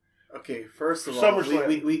 Okay, first of all,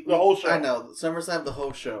 SummerSlam, the whole show. I know, SummerSlam, the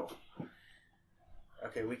whole show.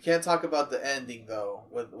 Okay, we can't talk about the ending, though,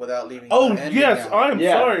 without leaving the ending yes, out. I'm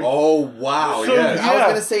sorry. Oh, wow, So, yes. I was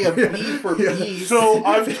going to say a B for Beast. So,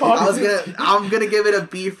 I'm gonna give it a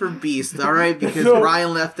B for Beast, all right? Because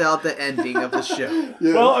Brian left out the ending of the show.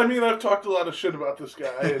 Yes. Well, I mean, I've talked a lot of shit about this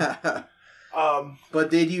guy. And, but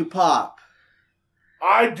did you pop?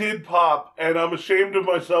 I did pop, and I'm ashamed of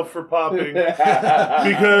myself for popping.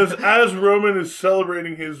 Because as Roman is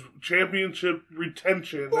celebrating his championship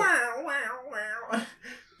retention...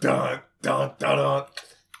 Dun, dun, dun, dun,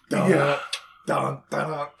 dun, Yeah. dun, dun,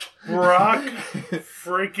 dun. Brock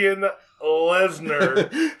freaking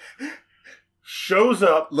Lesnar shows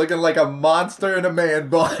up Looking like a monster in a man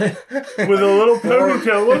bun. with a little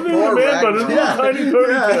ponytail. Wasn't even a man bun, a little tiny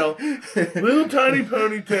ponytail. Little tiny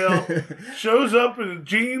ponytail. Shows up in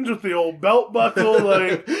jeans with the old belt buckle.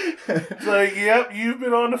 Like, it's like, yep, you've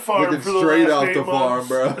been on the farm Looking for the straight last off 8 the farm,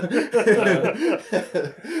 months.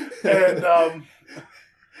 bro. And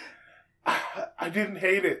I didn't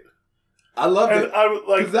hate it. I love And it. I would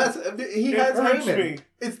like. Because he it has hurts Heyman. me.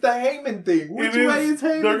 It's the Heyman thing. Which It way is. is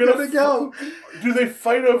Heyman They're gonna gonna go? Do they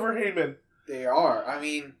fight over Heyman? They are. I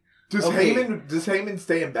mean, Does Okay. Heyman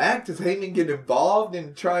stand back? Does Heyman get involved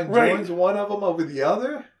and try and Right. joins one of them over the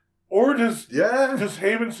other? Or does Yeah.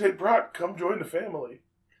 Heyman say, Brock, come join the family?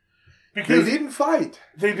 They Because didn't fight.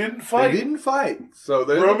 they didn't fight. They didn't fight. So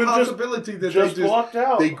there's Roman a possibility that just they just walked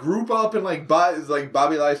out. they group up and like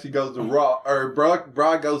Bobby Lashley goes to Raw or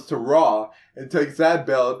Brock goes to Raw and takes that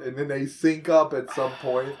belt and then they sync up at some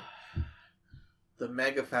point. the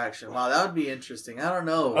Mega Faction. Wow, that would be interesting. I don't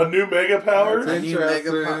know. A new Mega Power? That's A new Mega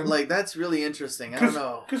interesting. Like, that's really interesting. I don't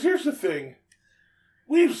know. Because here's the thing.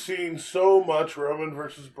 We've seen so much Roman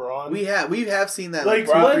versus Braun. We have seen that Like,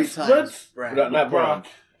 like 3 let's- times. Brad. Not Braun.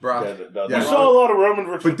 Brock. Yeah, We saw a lot of Roman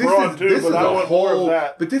versus But this Braun is too, this but is I a want more of whole.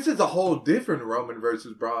 that. But this is a whole different Roman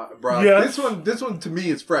versus Brock. Yes. This one to me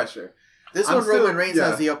is fresher. This I'm one, still- Roman Reigns yeah.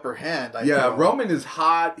 has the upper hand. I Yeah, feel. Roman is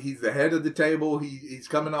hot. He's the head of the table. He's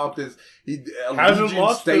coming off this. He Hasn't Allegiant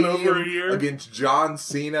lost in Stadium over a year. against John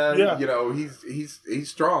Cena. Yeah. You know he's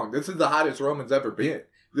strong. This is the hottest Roman's ever been.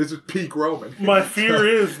 This is peak Roman. My fear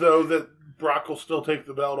is, though, that Brock will still take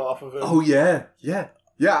the belt off of him. Oh yeah.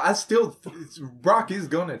 I still Brock is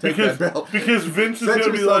gonna take that belt because Vince is Set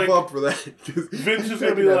going to be yourself like, up for that. 'cause Vince he's is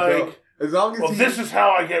going to taking be that like, belt. As long as well, this is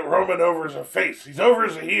how I get Roman over as a face. He's over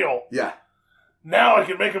as a heel. yeah. Now I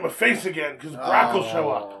can make him a face again because Brock will show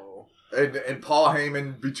up. And Paul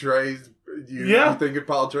Heyman betrays you. Yeah. You think if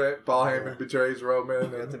Paul Heyman betrays Roman? You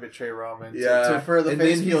have And, to betray Roman. yeah. To further and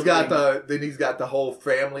face then heel he's got thing. the whole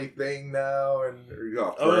family thing now, and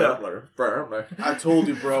Oh, yeah. family. I told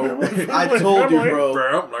you, bro. I told you, bro.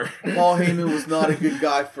 Family. Paul Heyman was not a good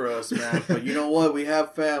guy for us, man. But you know what? We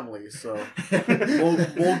have family, so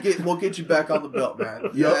we'll get you back on the belt, man.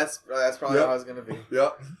 Yeah, Yep. that's probably Yep. how it's gonna be.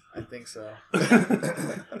 Yep. I think so.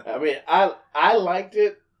 I mean, I liked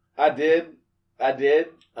it. I did.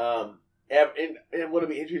 And would it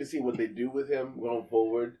be interesting to see what they do with him going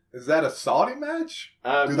forward? Is that a Saudi match? Do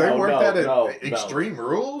No, they work that at no, Extreme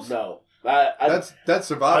Rules? No. That's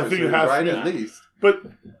Survivor I think it Series, has to right? be. At least. But,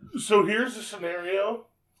 so here's the scenario.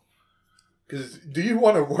 Because do you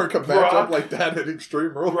want to work a Brock- matchup like that at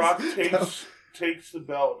Extreme Rules? Brock takes the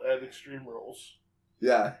belt at Extreme Rules,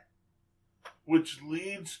 Yeah. which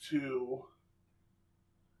leads to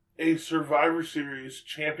a Survivor Series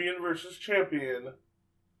champion versus champion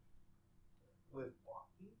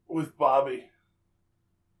with Bobby.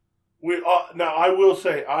 Now I will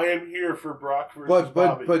say I am here for Brock versus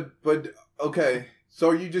Bobby. But okay. So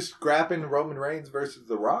are you just scrapping Roman Reigns versus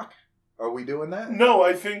The Rock? Are we doing that? No,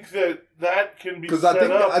 I think that can be Because set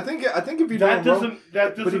up. I think if you're that doing doesn't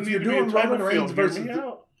if need you're to be a doing title Roman Reigns field. Hear versus me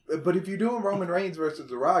out. but if you're doing Roman Reigns versus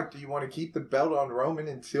The Rock, do you want to keep the belt on Roman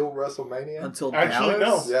until WrestleMania? Until Actually,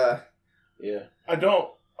 Dallas? no. Yeah. Yeah. I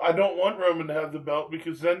don't want Roman to have the belt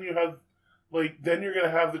because then you have, then you're going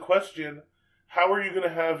to have the question, how are you going to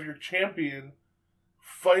have your champion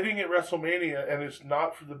fighting at WrestleMania and it's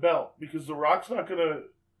not for the belt? Because The Rock's not going to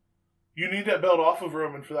You need that belt off of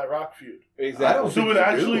Roman for that Rock feud. Exactly. So it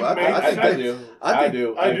actually I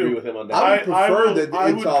do. I agree with him on that. I would prefer that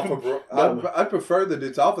it's off of. I prefer that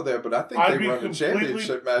it's off of there, but I think they run a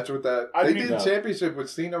championship match with that. They did championship with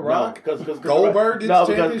Cena, Rock, Goldberg did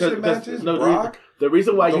championship matches. Brock. The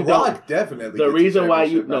reason why you don't. Rock definitely. The reason why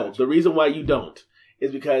you The reason why you don't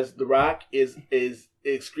is because The Rock is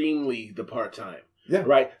extremely the part time. Yeah.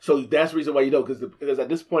 Right. So that's the reason why you don't, because at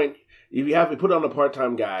this point, if you have to put on a part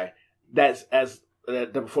time guy that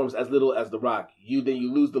performs as little as The Rock, then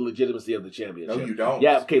you lose the legitimacy of the championship. No, you don't.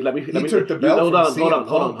 Yeah, okay. Let me. Took the belt hold on.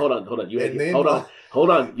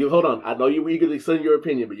 Hold on. I know you eagerly send your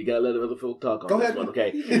opinion, but you gotta let other folk talk on Go this ahead. one,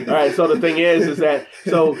 okay? All right. So the thing is that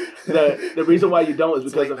the reason why you don't is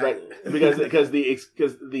because of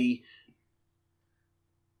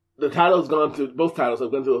the title's gone through, both titles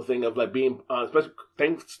have gone through a thing of like being, especially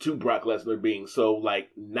thanks to Brock Lesnar being so like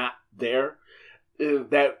not there.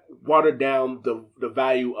 That watered down the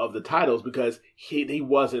value of the titles because he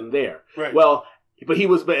wasn't there. Right. Well, but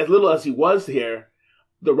as little as he was here,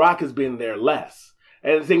 The Rock has been there less.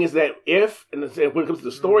 And the thing is that when it comes to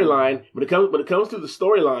the storyline, when it comes to the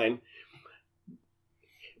storyline,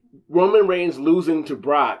 Roman Reigns losing to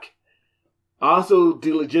Brock also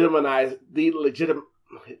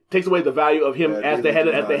takes away the value of him as the head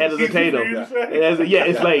of the table.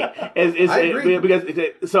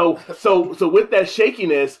 So with that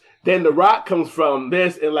shakiness, then The Rock comes from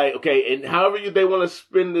this and like, okay, and however they want to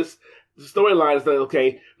spin this storyline is like,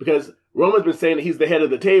 okay, because Roman's been saying that he's the head of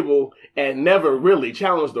the table and never really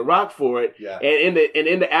challenged The Rock for it. Yeah. And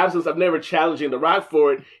in the absence of never challenging The Rock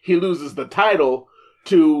for it, he loses the title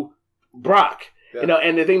to Brock. Yeah.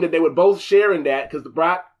 And the thing that they would both share in that, because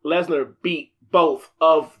Brock Lesnar beat both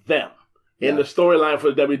of them in the storyline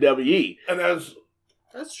for the WWE. And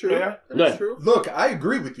that's true. Yeah. That's true. Look, I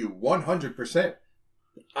agree with you 100%.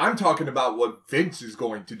 I'm talking about what Vince is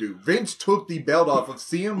going to do. Vince took the belt off of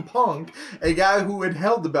CM Punk, a guy who had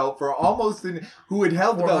held the belt for him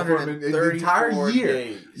an entire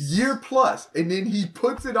year plus, and then he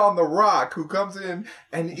puts it on The Rock, who comes in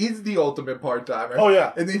and is the ultimate part timer. Oh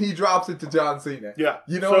yeah, and then he drops it to John Cena. Yeah,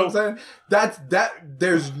 you know what I'm saying? That.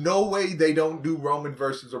 There's no way they don't do Roman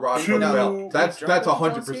versus The Rock for the belt. That's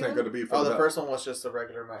 100% going to be for the first one was just a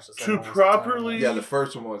regular match. The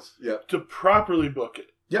first one was to properly book it.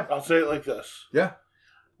 Yeah. I'll say it like this. Yeah.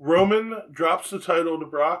 Roman drops the title to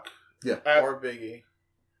Brock. Yeah. Or Biggie.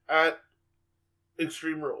 At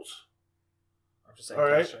Extreme Rules. I'm just saying. All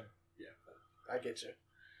right. Yeah. I get you.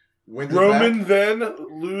 Roman then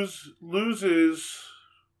loses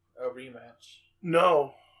a rematch.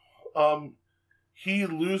 No. He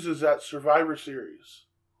loses at Survivor Series.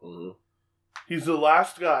 Mm-hmm. He's the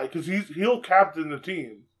last guy because he'll captain the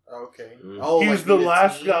team. Okay. Mm-hmm. He's the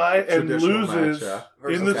last guy and loses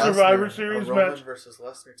in the Survivor Series match. Versus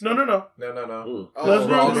Lesnar. No.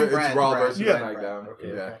 It's Raw versus SmackDown.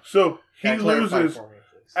 Okay. Yeah. So he loses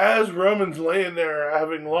as Roman's laying there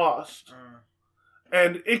having lost.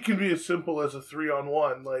 And it can be as simple as a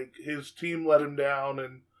 3-on-1. Like, his team let him down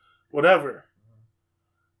and whatever.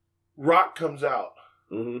 Rock comes out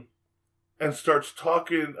and starts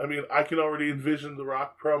talking. I mean, I can already envision the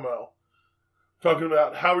Rock promo. Talking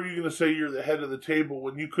about how are you going to say you're the head of the table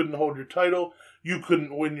when you couldn't hold your title, you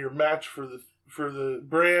couldn't win your match for the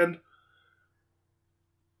brand.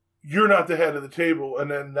 You're not the head of the table, and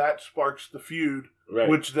then that sparks the feud,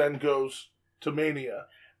 which then goes to Mania.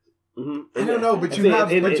 Mm-hmm. I don't know, but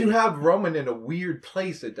you have Roman in a weird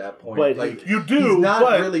place at that point. But like you do. He's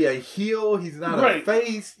not really a heel. He's not a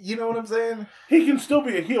face. You know what I'm saying? He can still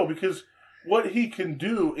be a heel because what he can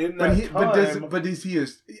do in that time. But is he?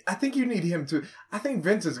 I think you need him to. I think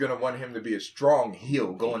Vince is going to want him to be a strong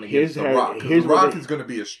heel going against The Rock. The Rock is going to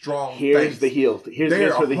be a strong. Here's face. The heel. Here's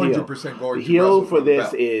for the heel. 100% going the heel for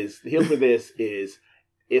this is the heel for this is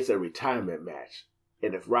it's a retirement match,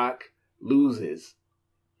 and if Rock loses.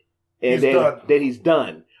 And then he's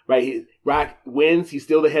done, right? Rock wins. He's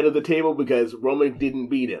still the head of the table because Roman didn't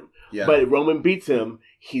beat him. Yeah. But if Roman beats him,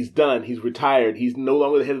 he's done. He's retired. He's no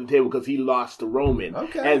longer the head of the table because he lost to Roman.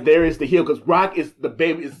 Okay. And there is the heel because Rock is the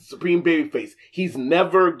supreme baby face. He's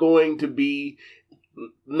never going to be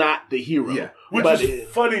not the hero. Yeah. Which is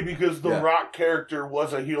funny because the Rock character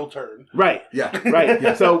was a heel turn. Right. Yeah. Right.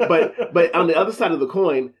 Yeah. So, but on the other side of the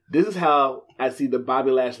coin, this is how I see the Bobby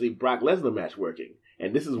Lashley Brock Lesnar match working.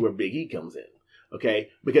 And this is where Big E comes in, okay?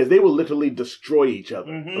 Because they will literally destroy each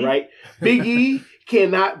other, right? Big E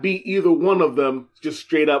cannot beat either one of them just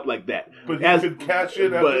straight up like that. But he could catch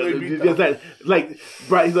it after they beat them.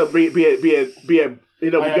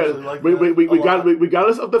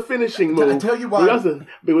 Regardless of the finishing move. I tell you why.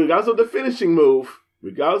 Regardless of the finishing move,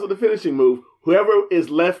 regardless of the finishing move, whoever is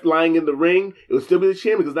left lying in the ring, it will still be the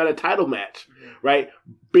champion because it's not a title match, right?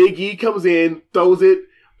 Big E comes in, throws it,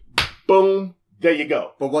 boom, there you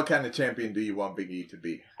go. But what kind of champion do you want Big E to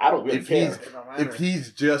be? I don't really care. If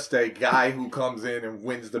he's just a guy who comes in and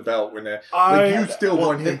wins the belt when you still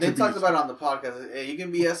want him to be. They talked about it on the podcast. Hey, you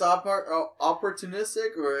can be as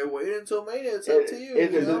opportunistic or wait until Mania. It's up to you.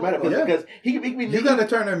 It doesn't matter because he can be. You got to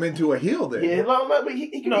turn him into a heel then. Yeah, but he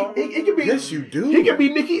can be. Yes, you do. He can be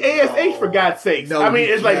Nikki ASH for God's sakes. No, I mean,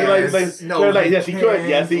 it's yes, he could.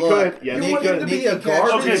 Yes, he could. Yes, you want him to be a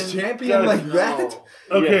garbage champion like that?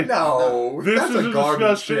 Okay, no, this that's is a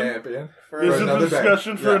garbage champion. This is a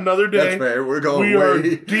discussion for another day. That's fair. We're going We are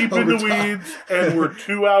way deep in the weeds, and we're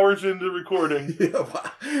 2 hours into recording.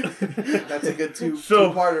 That's a good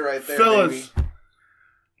two-parter right there, fellas, baby.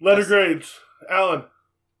 Letter grades. Alan.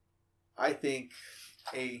 I think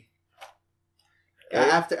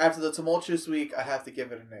after the tumultuous week, I have to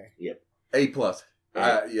give it an A. Yep. A+.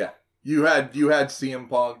 Yeah. You had CM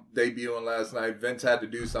Punk debuting last night. Vince had to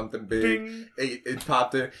do something big. Ding. It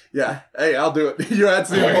popped in. Yeah. Hey, I'll do it. You had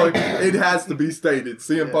CM Punk. It has to be stated.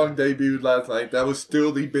 CM Punk debuted last night. That was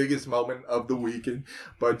still the biggest moment of the weekend.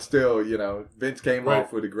 But still, Vince came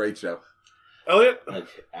off with a great show. Elliot?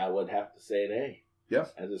 I would have to say an A. Yeah.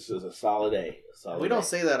 And this is a solid A. We don't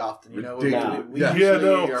say that often, We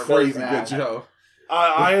are crazy good show.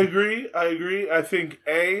 I agree. I think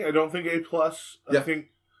A. I don't think A+. I think...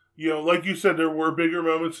 like you said, there were bigger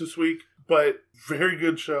moments this week, but very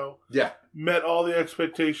good show. Yeah. Met all the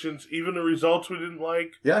expectations, even the results we didn't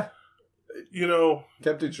like. Yeah.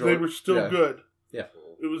 Kept it short. They were still good. Yeah.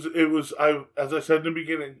 It was, as I said in the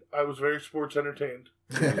beginning, I was very sports entertained.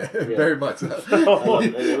 Very much so.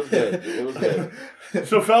 It was good. It was good.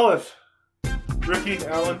 So, fellas, Ricky,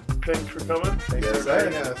 Alan, thanks for coming. Thanks for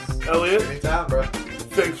inviting us. Elliot. Anytime, bro.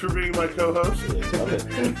 Thanks for being my co-host.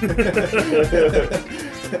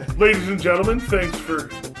 Ladies and gentlemen, thanks for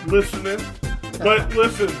listening. But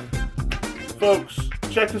listen, folks,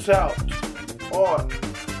 check us out on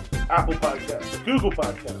Apple Podcasts, Google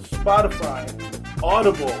Podcasts, Spotify,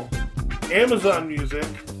 Audible, Amazon Music,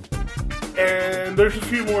 and there's a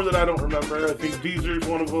few more that I don't remember. I think Deezer's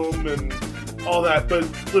one of them and all that. But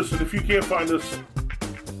listen, if you can't find us,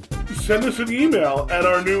 send us an email at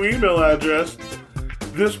our new email address.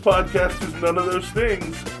 This podcast is none of those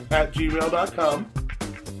things @gmail.com.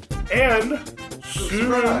 And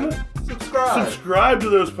soon, subscribe to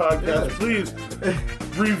those podcasts, please.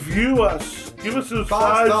 Review us. Give us those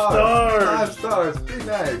 5 stars. 5 stars. Be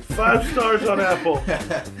nice. 5 stars on Apple.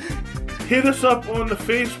 Hit us up on the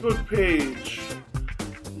Facebook page.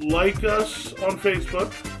 Like us on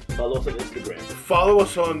Facebook. Follow us on Instagram. Follow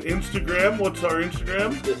us on Instagram. What's our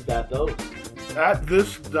Instagram? This.those.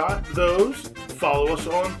 @this.those. Follow us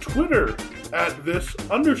on Twitter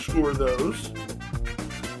 @this_those.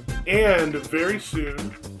 And very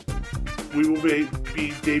soon, we will be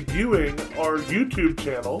debuting our YouTube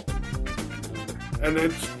channel. And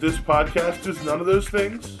this podcast is none of those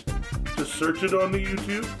things. Just search it on the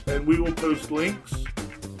YouTube, and we will post links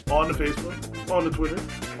on the Facebook, on the Twitter,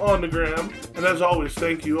 on the Gram. And as always,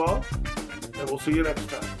 thank you all, and we'll see you next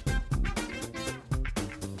time.